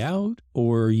throw me out,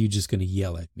 or are you just going to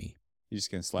yell at me?" You're just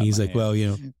going to slap He's my like, hand. "Well, you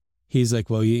know," he's like,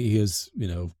 "Well, he has, you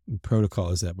know, protocol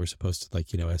is that we're supposed to,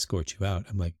 like, you know, escort you out."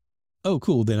 I'm like, "Oh,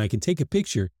 cool. Then I can take a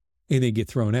picture and then get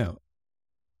thrown out."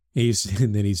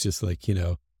 And then he's just like, you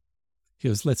know, he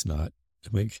goes, "Let's not."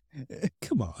 I'm like,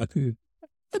 "Come on,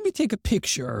 let me take a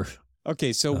picture."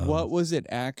 Okay, so what was it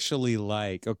actually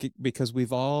like? Okay, because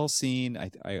we've all seen,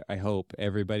 I hope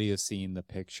everybody has seen the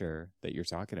picture that you're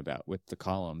talking about with the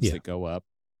columns that go up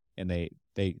and they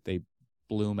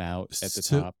bloom out at the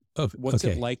top. What's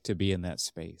it like to be in that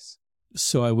space?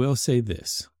 So I will say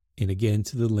this, and again,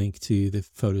 to the link to the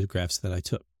photographs that I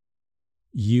took,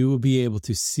 you will be able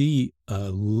to see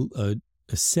a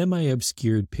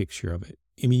semi-obscured picture of it.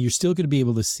 I mean, you're still going to be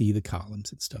able to see the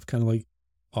columns and stuff, kind of like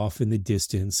off in the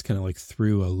distance, kind of like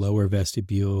through a lower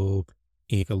vestibule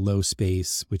and a low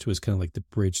space, which was kind of like the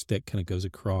bridge that kind of goes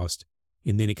across.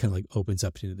 And then it kind of like opens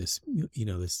up into this, you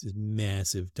know, this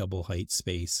massive double height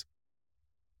space.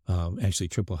 Actually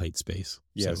triple height space.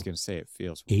 Yeah, so, I was going to say it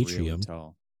feels atrium, really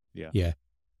tall. Yeah. Yeah.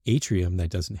 Atrium that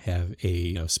doesn't have a,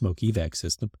 you know, smoke evac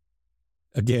system.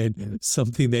 Again,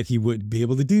 something that he wouldn't be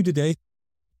able to do today,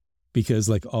 because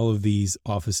like all of these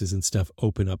offices and stuff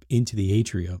open up into the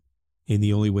atrium. And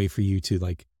the only way for you to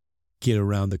like get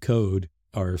around the code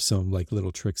are some like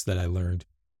little tricks that I learned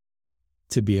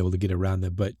to be able to get around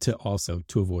them, but to also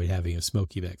to avoid having a smoke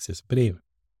evac system. But anyway,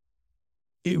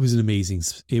 it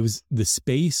was the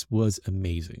space was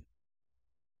amazing.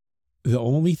 The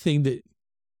only thing that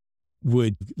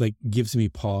would like gives me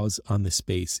pause on the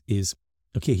space is,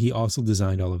 okay, he also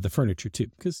designed all of the furniture too,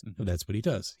 because that's what he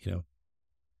does. You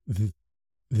know,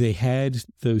 they had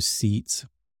those seats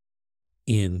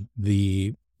in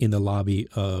the lobby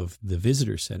of the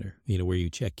visitor center, you know, where you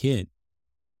check in.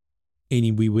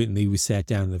 And we went and we sat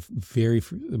down.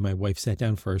 My wife sat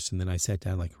down first, and then I sat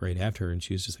down like right after her, and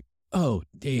she was just like, "Oh,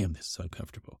 damn, this is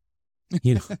uncomfortable."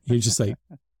 You know, you're just like,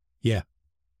 yeah.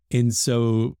 And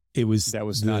so that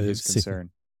was not his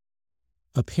concern.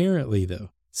 Apparently,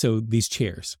 though, so these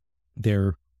chairs,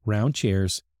 they're round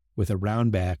chairs with a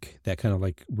round back that kind of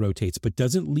like rotates, but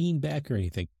doesn't lean back or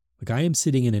anything. Like I am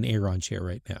sitting in an Aeron chair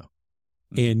right now.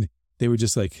 And they were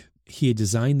just like, he had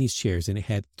designed these chairs and it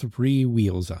had 3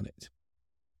 wheels on it.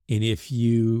 And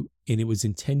it was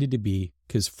intended to be,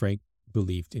 because Frank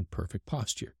believed in perfect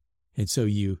posture. And so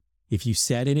if you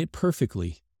sat in it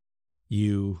perfectly,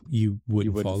 you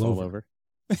wouldn't fall over.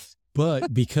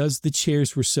 But because the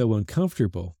chairs were so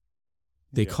uncomfortable,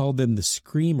 they called them the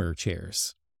screamer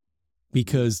chairs,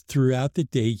 because throughout the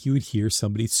day you would hear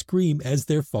somebody scream as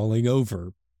they're falling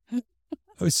over.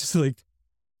 I was just like,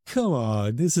 come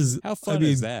on, this is how fun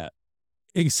is that?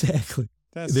 Exactly.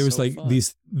 There was so like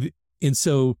fun. And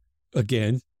so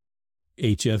again,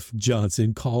 H.F.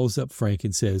 Johnson calls up Frank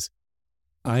and says,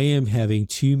 "I am having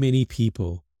too many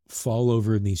people fall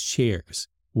over in these chairs.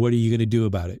 What are you going to do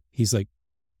about it?" He's like,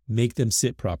 "Make them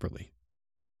sit properly."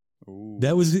 Ooh,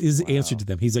 that was his answer to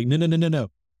them. He's like, no.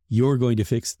 You're going to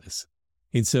fix this.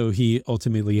 And so he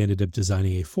ultimately ended up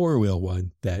designing a 4-wheel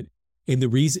one and the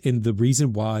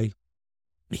reason why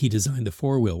he designed the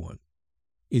 4-wheel one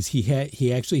is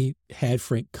he actually had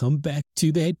Frank come back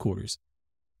to the headquarters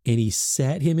and he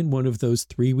sat him in one of those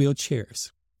 3-wheel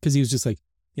chairs, because he was just like,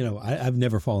 you know, I've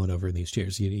never fallen over in these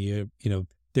chairs. You know,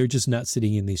 they're just not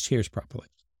sitting in these chairs properly.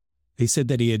 He said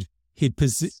that he had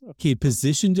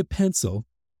positioned a pencil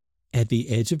at the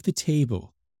edge of the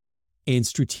table and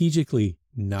strategically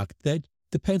knocked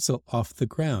the pencil off the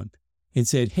ground and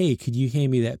said, "Hey, could you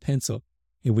hand me that pencil?"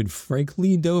 And when Frank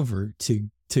leaned over to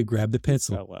grab the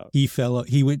pencil, he fell out.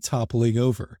 He went toppling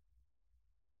over.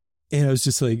 And I was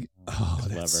just like, oh,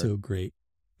 that's so great.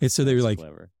 And so they were like,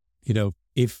 you know,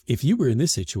 if you were in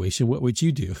this situation, what would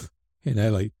you do?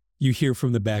 And you hear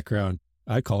from the background,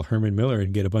 I call Herman Miller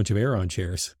and get a bunch of Aeron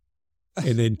chairs.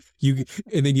 And then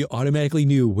you automatically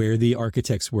knew where the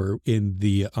architects were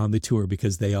on the tour,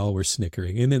 because they all were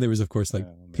snickering. And then there was, of course, like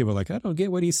people like, I don't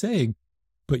get what he's saying,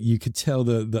 but you could tell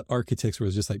the architects were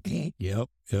just like, yep,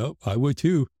 I would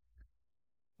too.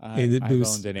 I've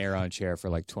owned an Aeron chair for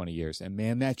like 20 years, and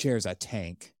man, that chair is a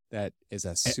tank. That is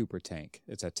a super tank.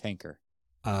 It's a tanker.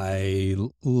 I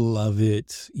love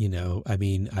it. You know, I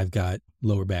mean, I've got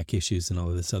lower back issues and all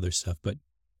of this other stuff, but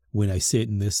when I sit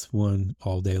in this one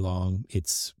all day long,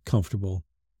 it's comfortable.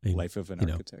 And, Life of an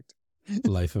architect.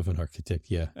 Life of an architect.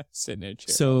 Yeah. Sitting in a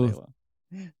chair all day long.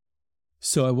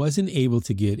 So I wasn't able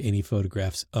to get any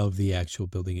photographs of the actual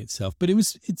building itself, but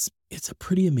it's a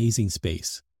pretty amazing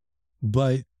space.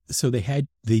 But so they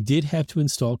did have to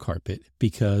install carpet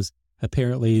because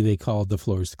apparently they called the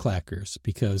floors clackers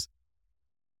because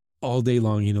all day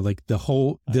long, you know, like the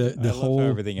whole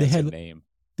everything has a name.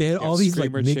 They had all these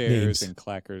like nicknames chairs and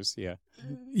clackers. Yeah.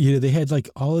 You know, they had like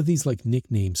all of these like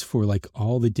nicknames for like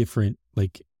all the different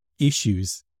like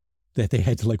issues that they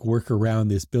had to like work around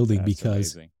this building. That's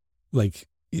because amazing. Like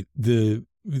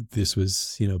this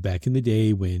was, you know, back in the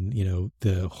day when, you know,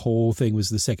 the whole thing was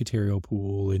the secretarial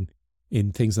pool and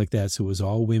things like that. So it was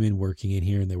all women working in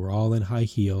here and they were all in high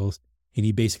heels. And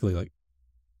he basically like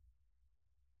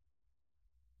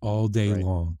all day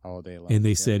long. And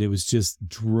they said it was just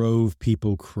drove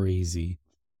people crazy.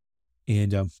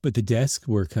 And, but the desks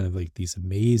were kind of like these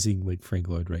amazing, like Frank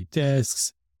Lloyd Wright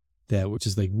desks that were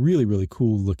just like really, really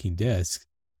cool looking desks.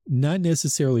 Not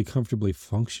necessarily comfortably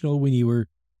functional when you were,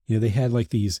 you know, they had like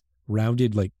these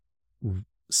rounded, like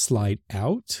slide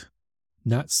out,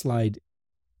 not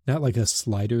like a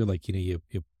slider, like, you know, you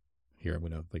here, I'm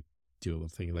going to like do a little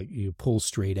thing, like you pull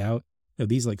straight out. No,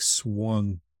 these like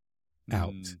swung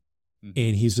out. Mm-hmm.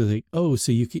 And he's like, oh,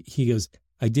 so he goes,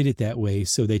 I did it that way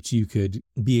so that you could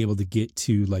be able to get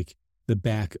to like the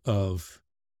back of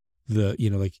the, you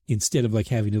know, like instead of like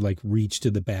having to like reach to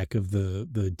the back of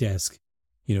the desk,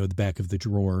 you know, the back of the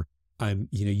drawer,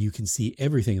 you know, you can see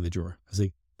everything in the drawer. I was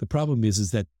like, the problem is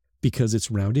that because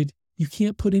it's rounded, you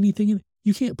can't put anything in.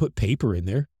 You can't put paper in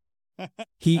there.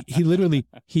 He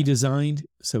designed.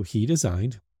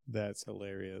 That's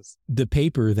hilarious. The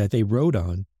paper that they wrote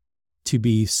on to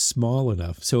be small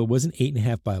enough. So it wasn't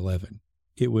 8.5 by 11.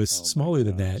 It was smaller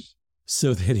than that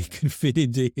so that it could fit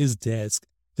into his desk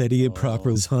that he had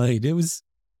properly designed. It was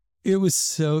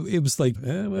like,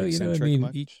 well, you know, I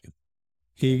mean,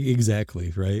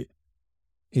 exactly. Right.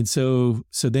 And so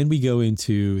then we go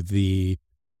into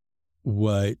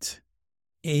what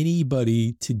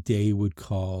anybody today would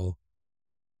call,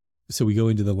 so we go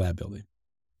into the lab building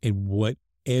and what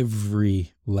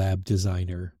every lab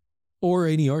designer or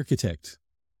any architect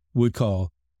would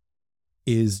call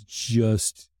is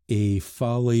just a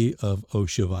folly of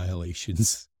OSHA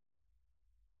violations.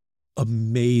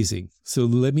 Amazing. So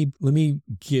let me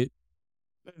get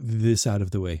this out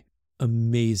of the way.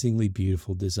 Amazingly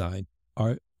beautiful design.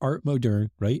 Art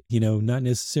moderne, right? You know, not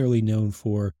necessarily known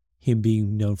for him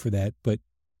being known for that, but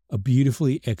a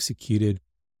beautifully executed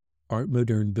art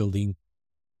moderne building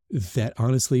that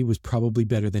honestly was probably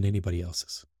better than anybody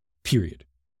else's. Period.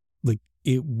 Like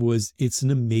it's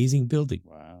an amazing building.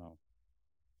 Wow.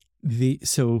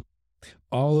 So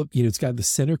all of, you know, it's got the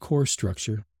center core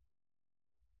structure,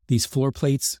 these floor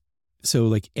plates. So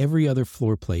like every other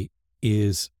floor plate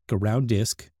is a round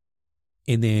disc.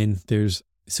 And then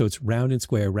so it's round and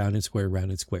square, round and square,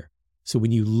 round and square. So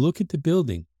when you look at the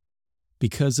building,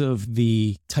 because of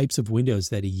the types of windows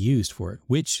that he used for it,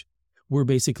 which were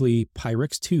basically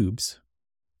Pyrex tubes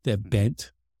that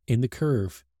bent in the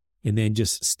curve and then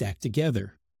just stacked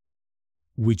together,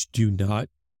 which do not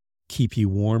keep you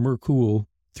warm or cool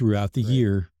throughout the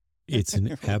year. It's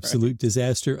an absolute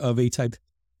disaster of a type,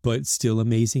 but still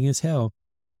amazing as hell.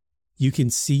 You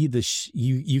can see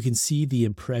you can see the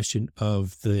impression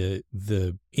of the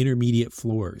intermediate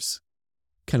floors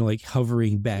kind of like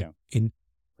hovering back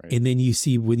and then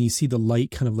when you see the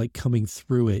light kind of like coming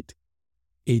through it,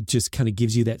 it just kind of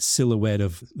gives you that silhouette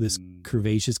of this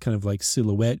curvaceous kind of like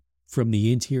silhouette from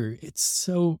the interior. It's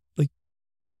so like,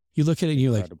 you look at it and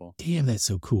you're incredible. Like, damn, that's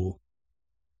so cool.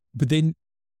 But then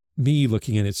me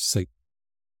looking at it, it's just like,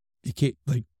 you can't,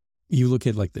 like, you look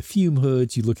at like the fume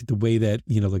hoods, you look at the way that,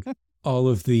 you know, like all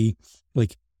of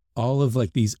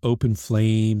like these open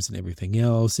flames and everything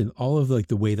else, and all of like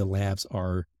the way the labs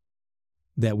are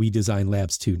that we design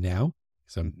labs to now.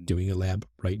 So I'm doing a lab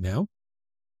right now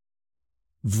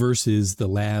versus the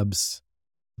labs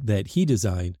that he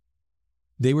designed.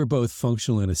 They were both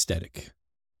functional and aesthetic.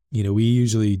 You know, we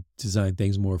usually design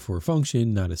things more for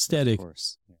function, not aesthetic. Of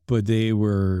course. But they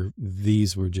were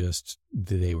badass.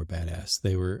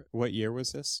 They were. What year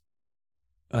was this?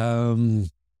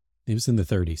 It was in the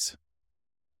 30s.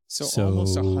 So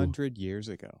almost 100 years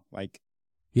ago. Like,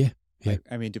 yeah.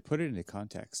 I mean, to put it into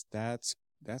context, that's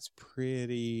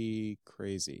pretty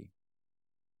crazy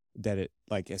that it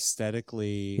like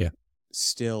aesthetically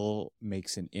still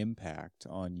makes an impact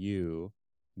on you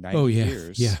 90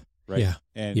 years. Yeah. Right.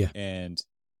 Yeah. And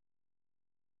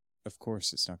of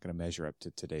course, it's not going to measure up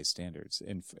to today's standards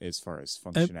in as far as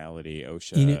functionality,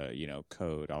 OSHA,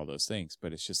 code, all those things.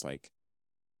 But it's just like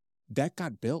that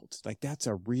got built. Like that's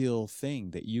a real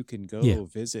thing that you can go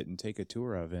visit and take a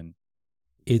tour of. And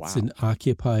it's an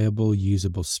occupiable,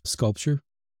 usable sculpture.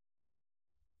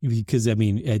 Because I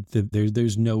mean,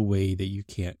 there's no way that you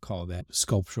can't call that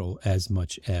sculptural as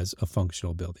much as a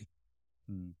functional building.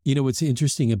 You know, what's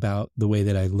interesting about the way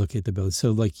that I look at the building.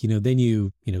 So like, then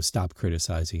you stop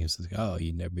criticizing. It's like, oh,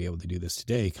 you'd never be able to do this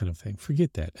today kind of thing.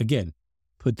 Forget that. Again,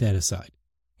 put that aside.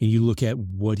 And you look at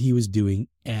what he was doing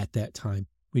at that time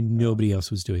when nobody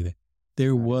else was doing that.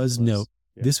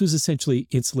 This was essentially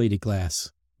insulated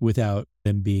glass without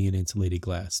them being an insulated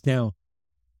glass. Now,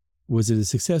 was it a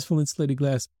successful insulated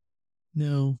glass?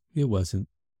 No, it wasn't.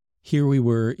 Here we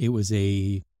were. It was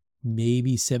a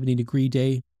maybe 70-degree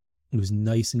day. It was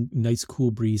nice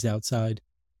cool breeze outside.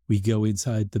 We go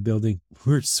inside the building.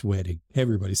 We're sweating.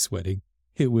 Everybody's sweating.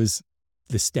 It was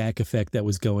the stack effect that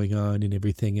was going on and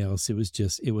everything else. It was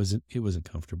just, it wasn't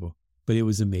comfortable, but it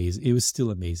was amazing. It was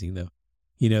still amazing though.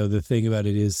 The thing about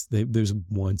it is there's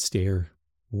one stair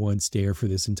for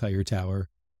this entire tower.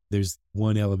 There's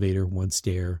one elevator, one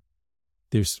stair.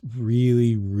 There's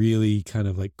really, really kind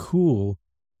of like cool,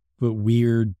 but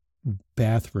weird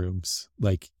bathrooms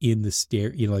like in the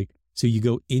stair, so you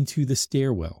go into the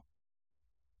stairwell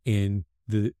and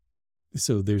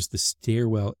so there's the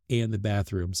stairwell and the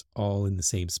bathrooms all in the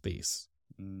same space.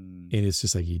 And it's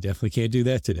just like, you definitely can't do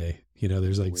that today.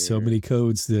 There's like so many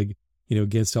codes that,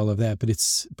 against all of that,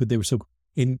 but they were so,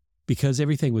 and because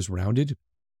everything was rounded,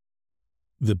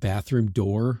 the bathroom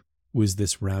door was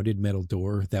this rounded metal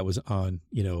door that was on,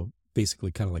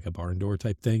 basically kind of like a barn door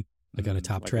type thing, like on a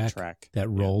top track that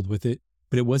rolled with it.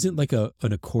 But it wasn't like an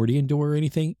accordion door or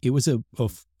anything. It was a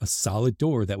solid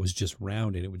door that was just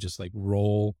round and it would just like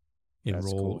roll and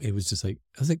roll. Cool. It was just like,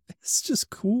 I was like, that's just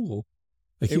cool.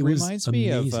 Like, it reminds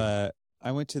me of,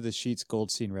 I went to the Sheets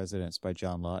Goldstein residence by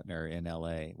John Lautner in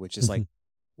LA, which is like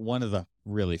one of the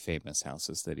really famous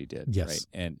houses that he did. Yes.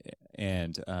 Right.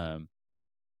 And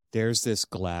there's this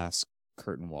glass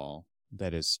curtain wall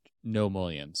that is no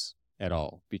mullions at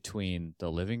all between the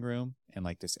living room and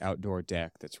like this outdoor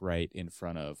deck that's right in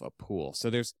front of a pool. So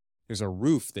there's a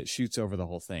roof that shoots over the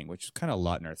whole thing, which is kind of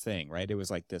Lautner thing, right? It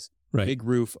was like this big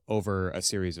roof over a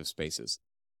series of spaces.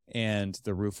 And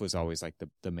the roof was always like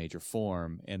the major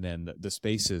form. And then the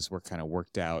spaces were kind of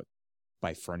worked out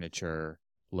by furniture,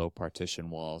 low partition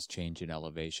walls, change in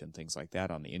elevation, things like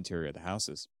that on the interior of the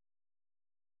houses.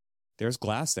 There's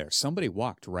glass there. Somebody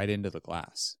walked right into the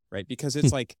glass, right? Because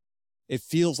it's like, it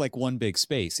feels like one big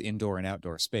space, indoor and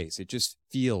outdoor space. It just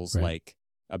feels like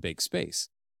a big space.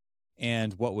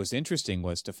 And what was interesting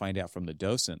was to find out from the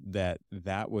docent that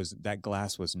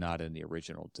glass was not in the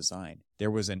original design.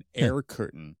 There was an air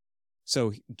curtain.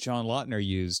 So John Lautner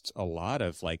used a lot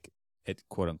of like,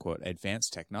 quote unquote,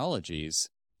 advanced technologies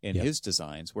in his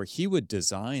designs, where he would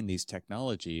design these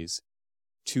technologies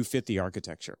to fit the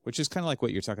architecture, which is kind of like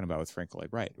what you're talking about with Frank Lloyd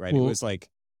Wright, right? Well,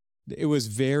 it was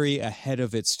very ahead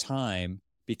of its time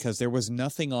because there was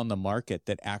nothing on the market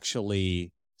that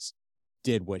actually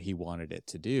did what he wanted it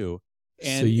to do.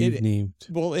 And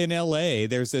well, in LA,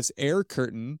 there's this air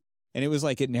curtain, and it was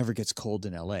like, it never gets cold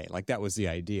in LA. Like that was the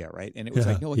idea, right? And it was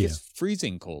like, no, it gets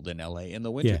freezing cold in LA in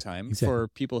the wintertime for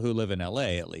people who live in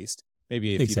LA, at least.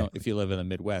 Maybe if you live in the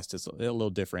Midwest, it's a little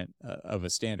different of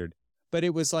a standard. But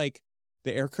it was like,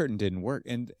 the air curtain didn't work,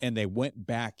 and they went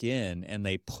back in and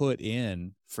they put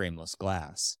in frameless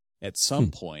glass at some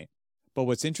point. But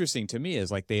what's interesting to me is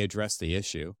like they addressed the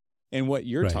issue. And what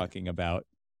you're talking about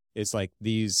is like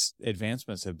these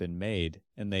advancements have been made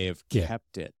and they have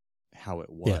kept it how it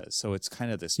was. Yeah. So it's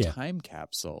kind of this time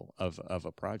capsule of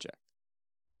a project.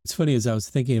 It's funny, as I was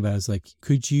thinking about it, it's like,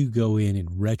 could you go in and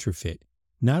retrofit,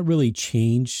 not really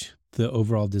change the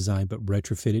overall design, but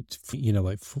retrofit it,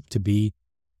 to be,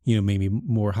 maybe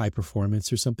more high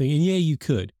performance or something. And you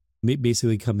could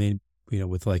basically come in,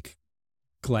 with like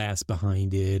glass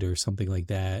behind it or something like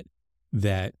that,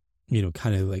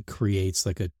 kind of like creates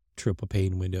like a triple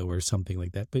pane window or something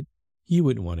like that. But you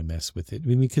wouldn't want to mess with it. I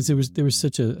mean, because there was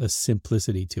such a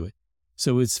simplicity to it.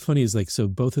 So it's funny is like, so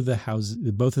both of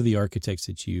the architects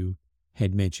that you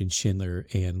had mentioned, Schindler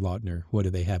and Lautner, what do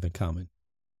they have in common?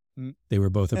 They were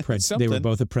both apprentices. They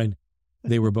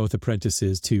were both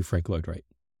apprentices to Frank Lloyd Wright.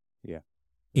 Yeah.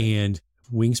 And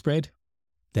wing spread,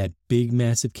 that big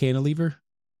massive cantilever,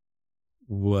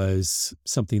 was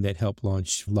something that helped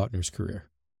launch Lautner's career,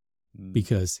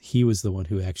 because he was the one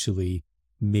who actually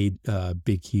made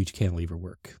big, huge cantilever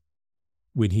work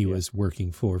when he was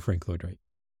working for Frank Lloyd Wright.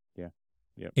 Yeah.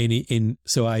 Yeah. And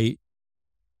so I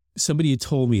somebody had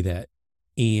told me that.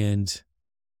 And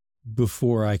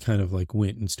before I kind of like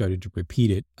went and started to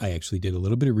repeat it, I actually did a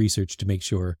little bit of research to make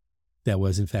sure that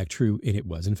was in fact true. And it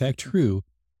was in fact true.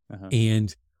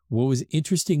 And what was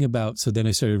interesting about, so then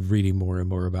I started reading more and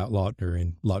more about Lautner,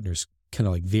 and Lautner's kind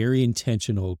of like very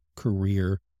intentional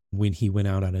career when he went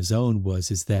out on his own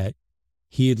is that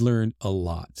he had learned a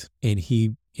lot. And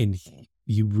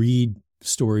you read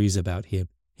stories about him,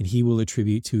 and he will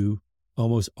attribute to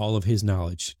almost all of his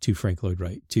knowledge to Frank Lloyd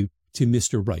Wright, to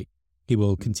Mr. Wright. He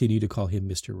will continue to call him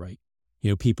Mr. Wright.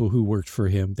 People who worked for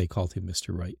him, they called him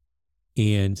Mr. Wright.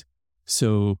 And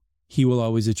so he will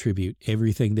always attribute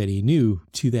everything that he knew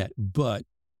to that. But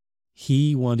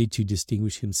he wanted to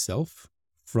distinguish himself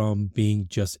from being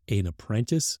just an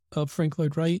apprentice of Frank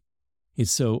Lloyd Wright. And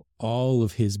so all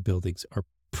of his buildings are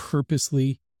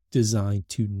purposely designed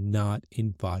to not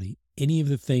embody any of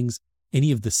the things,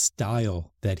 any of the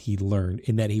style that he learned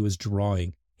and that he was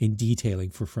drawing and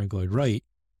detailing for Frank Lloyd Wright.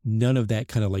 None of that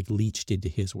kind of like leached into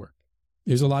his work.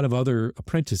 There's a lot of other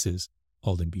apprentices,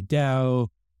 Alden B. Dow,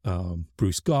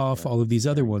 Bruce Goff, all of these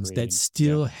other ones that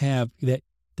still have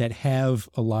that have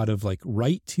a lot of like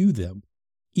Wright to them,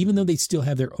 even though they still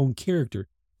have their own character.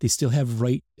 They still have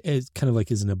Wright as kind of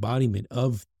like as an embodiment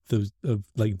of those, of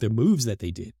like the moves that they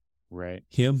did. Right.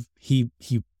 Him, he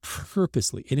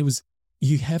purposely, and it was,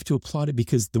 you have to applaud it,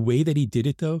 because the way that he did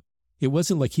it though, it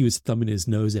wasn't like he was thumbing his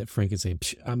nose at Frank and saying,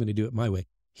 I'm going to do it my way.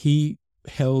 He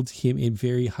held him in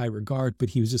very high regard, but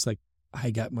he was just like,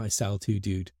 I got my style too,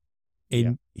 dude.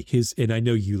 And and I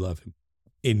know you love him.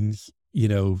 And,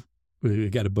 I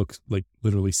got a book like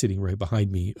literally sitting right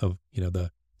behind me of,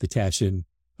 the Taschen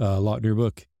Lautner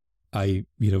book. I,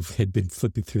 had been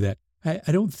flipping through that.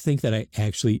 I don't think that I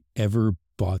actually ever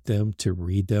bought them to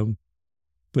read them,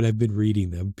 but I've been reading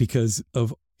them because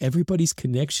of everybody's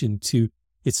connection to,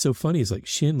 it's so funny. It's like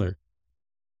Schindler,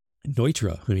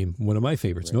 Neutra. I mean, one of my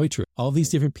favorites, right. Neutra, all these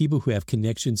different people who have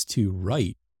connections to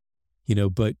Wright,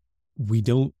 but we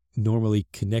don't normally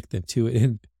connect them to it.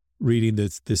 And reading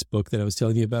this book that I was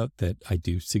telling you about, that I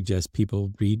do suggest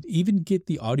people read, even get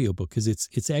the audiobook, because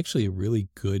it's actually a really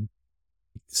good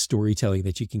storytelling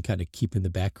that you can kind of keep in the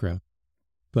background.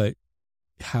 But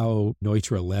how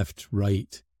Neutra left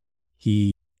Wright,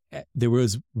 there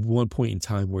was one point in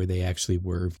time where they actually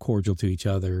were cordial to each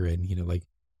other, and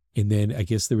and then I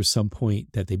guess there was some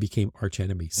point that they became arch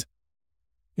enemies.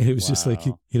 And it was just like,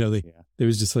 there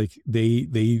was just like,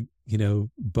 they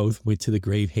both went to the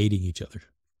grave hating each other.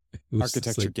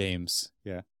 Architecture games.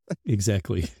 Yeah.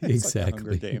 Exactly. Exactly. Like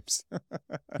Hunger Games.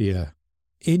 Yeah.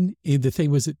 And the thing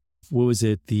was, what was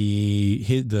it?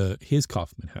 His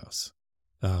Kaufman house.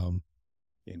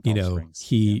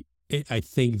 Springs. I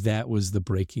think that was the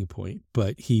breaking point,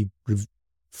 but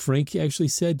Frank actually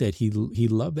said that he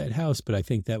loved that house, but I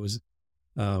think that was,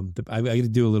 I got to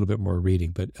do a little bit more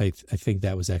reading, but I think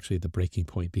that was actually the breaking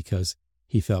point, because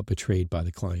he felt betrayed by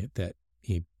the client that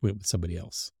he went with somebody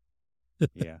else.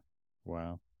 Yeah.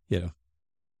 Wow.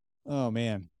 Oh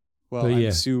man. Well,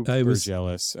 I'm super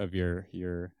jealous of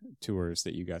your tours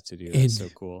that you got to do. That's so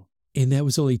cool. And that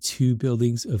was only 2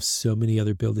 buildings of so many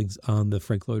other buildings on the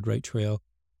Frank Lloyd Wright Trail.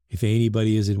 If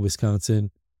anybody is in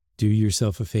Wisconsin, do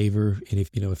yourself a favor. And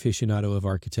if, aficionado of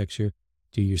architecture,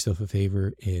 do yourself a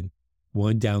favor and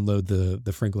download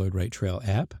the Frank Lloyd Wright Trail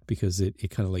app, because it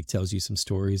kind of like tells you some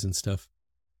stories and stuff.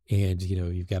 And,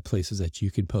 you've got places that you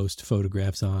can post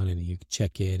photographs on, and you can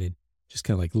check in and just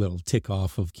kind of like little tick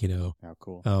off of, how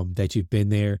cool. That you've been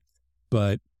there.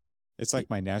 But it's like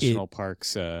my national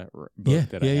parks book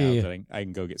that I have. That I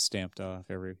can go get stamped off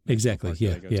every. Exactly.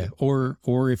 Yeah.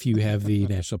 Or if you have the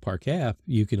National Park app,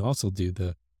 you can also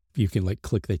you can like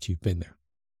click that you've been there.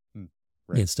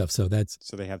 Right. And stuff. So they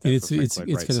have that for Frank Lloyd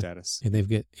Wright status. And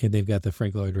they've got the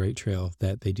Frank Lloyd Wright Trail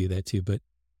that they do that too. But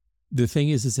the thing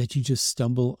is that you just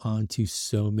stumble onto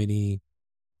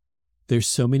there's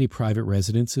so many private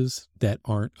residences that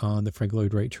aren't on the Frank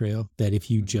Lloyd Wright Trail, that if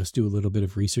you just do a little bit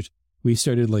of research, we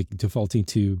started like defaulting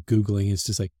to Googling. It's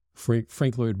just like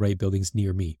Frank Lloyd Wright buildings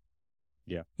near me.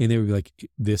 Yeah. And they would be like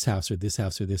this house or this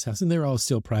house or this house. And they're all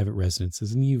still private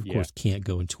residences. And you, of course, can't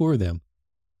go and tour them.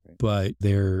 Right. But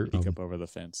they're... Peek up over the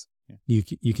fence. Yeah.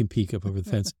 You can peek up over the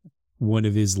fence. One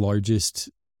of his largest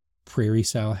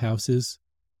prairie-style houses,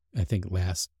 I think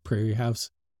last Prairie House,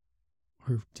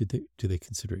 or do they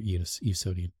consider it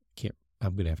Usonian?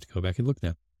 I'm going to have to go back and look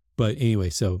now. But anyway,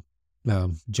 so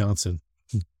Johnson...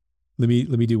 Let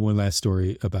me do one last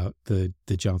story about the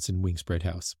Johnson wing spread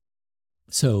house.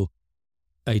 So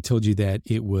I told you that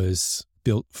it was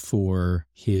built for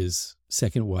his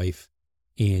second wife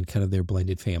and kind of their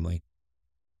blended family.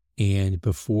 And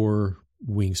before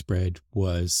wing spread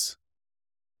was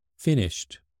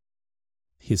finished,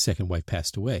 his second wife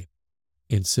passed away.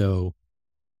 And so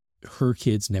her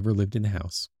kids never lived in the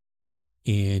house,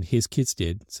 and his kids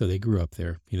did. So they grew up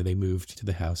there. They moved to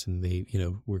the house, and they,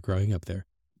 were growing up there.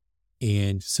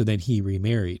 And so then he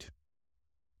remarried,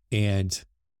 and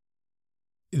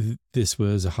this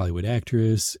was a Hollywood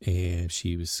actress, and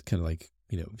she was kind of like,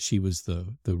 she was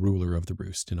the ruler of the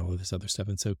roost and all of this other stuff.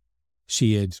 And so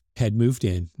she had moved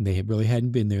in, and they really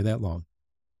hadn't been there that long.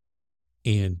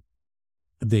 And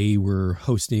they were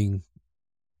hosting,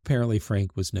 apparently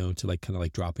Frank was known to kind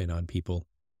of drop in on people,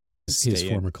 his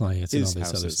former clients and all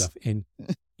this other stuff, and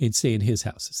stay in his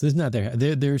houses. So there's not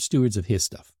they're stewards of his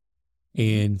stuff.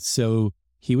 And so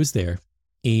he was there,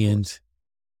 and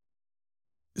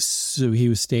so he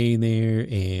was staying there,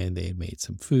 and they had made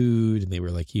some food, and they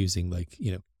were using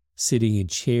sitting in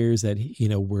chairs that,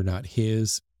 were not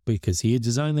his, because he had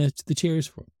designed the chairs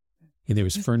for him. And there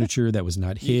was furniture that was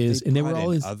not his, and they were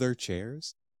all in other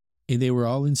chairs, and they were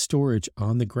all in storage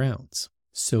on the grounds.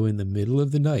 So in the middle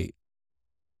of the night,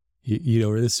 you know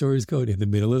where the story is going. In the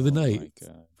middle of the night,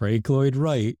 Frank Lloyd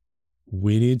Wright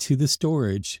went into the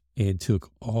storage and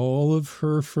took all of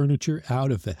her furniture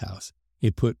out of the house.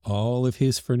 It put all of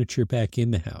his furniture back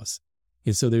in the house.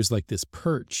 And so there's this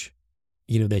perch,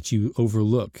 that you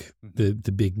overlook the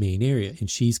big main area. And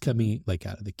she's coming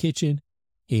out of the kitchen,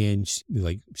 and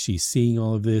she's seeing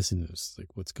all of this, and it's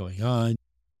what's going on?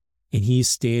 And he's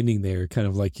standing there kind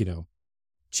of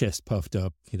chest puffed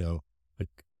up, and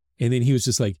then he was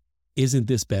just like, "Isn't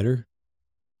this better?"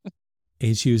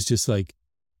 And she was just like,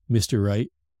 "Mr.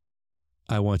 Wright,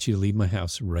 I want you to leave my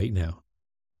house right now.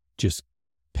 Just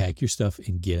pack your stuff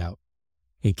and get out."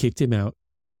 And kicked him out.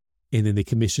 And then they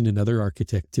commissioned another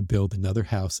architect to build another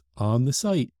house on the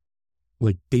site,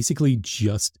 basically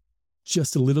just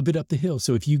a little bit up the hill.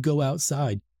 So if you go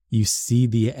outside, you see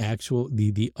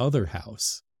the other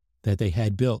house that they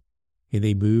had built, and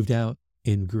they moved out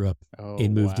and grew up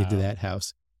and moved into that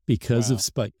house because of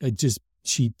spite.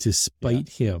 To spite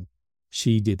him,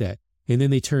 she did that. And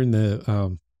then they turned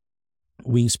the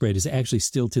wing spread is actually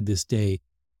still to this day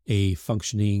a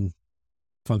functioning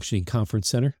conference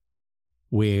center,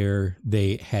 where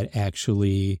they had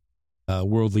actually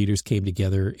world leaders came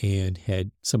together, and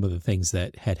had some of the things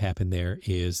that had happened there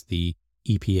is the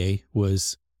EPA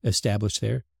was established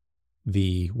there.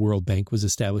 The World Bank was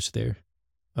established there.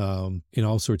 And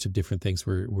all sorts of different things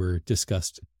were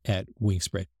discussed at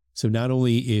Wingspread. So not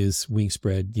only is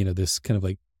Wingspread, this kind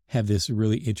of have this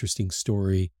really interesting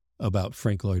story about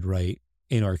Frank Lloyd Wright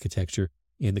and architecture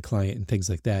and the client and things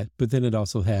like that, but then it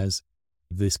also has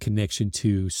this connection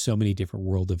to so many different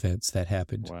world events that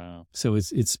happened. Wow. So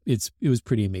it was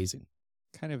pretty amazing.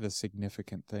 Kind of a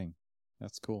significant thing.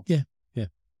 That's cool. Yeah.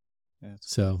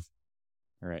 So,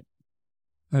 all right.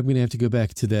 I'm going to have to go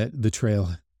back to the trail.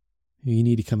 You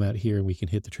need to come out here, and we can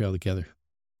hit the trail together.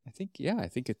 I think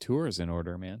a tour is in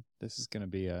order, man. This is going to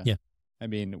be a, yeah. I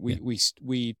mean,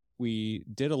 we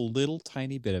did a little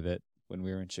tiny bit of it when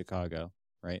we were in Chicago,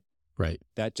 right? Right.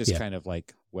 That just kind of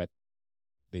whet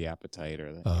the appetite,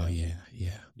 or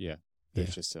yeah.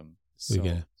 There's just a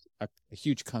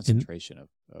huge concentration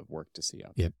of work to see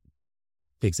out there. Yep.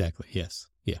 Exactly. Yes.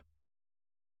 Yeah.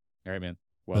 All right, man.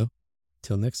 Well,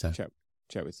 till next time.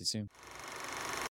 Chat with you soon.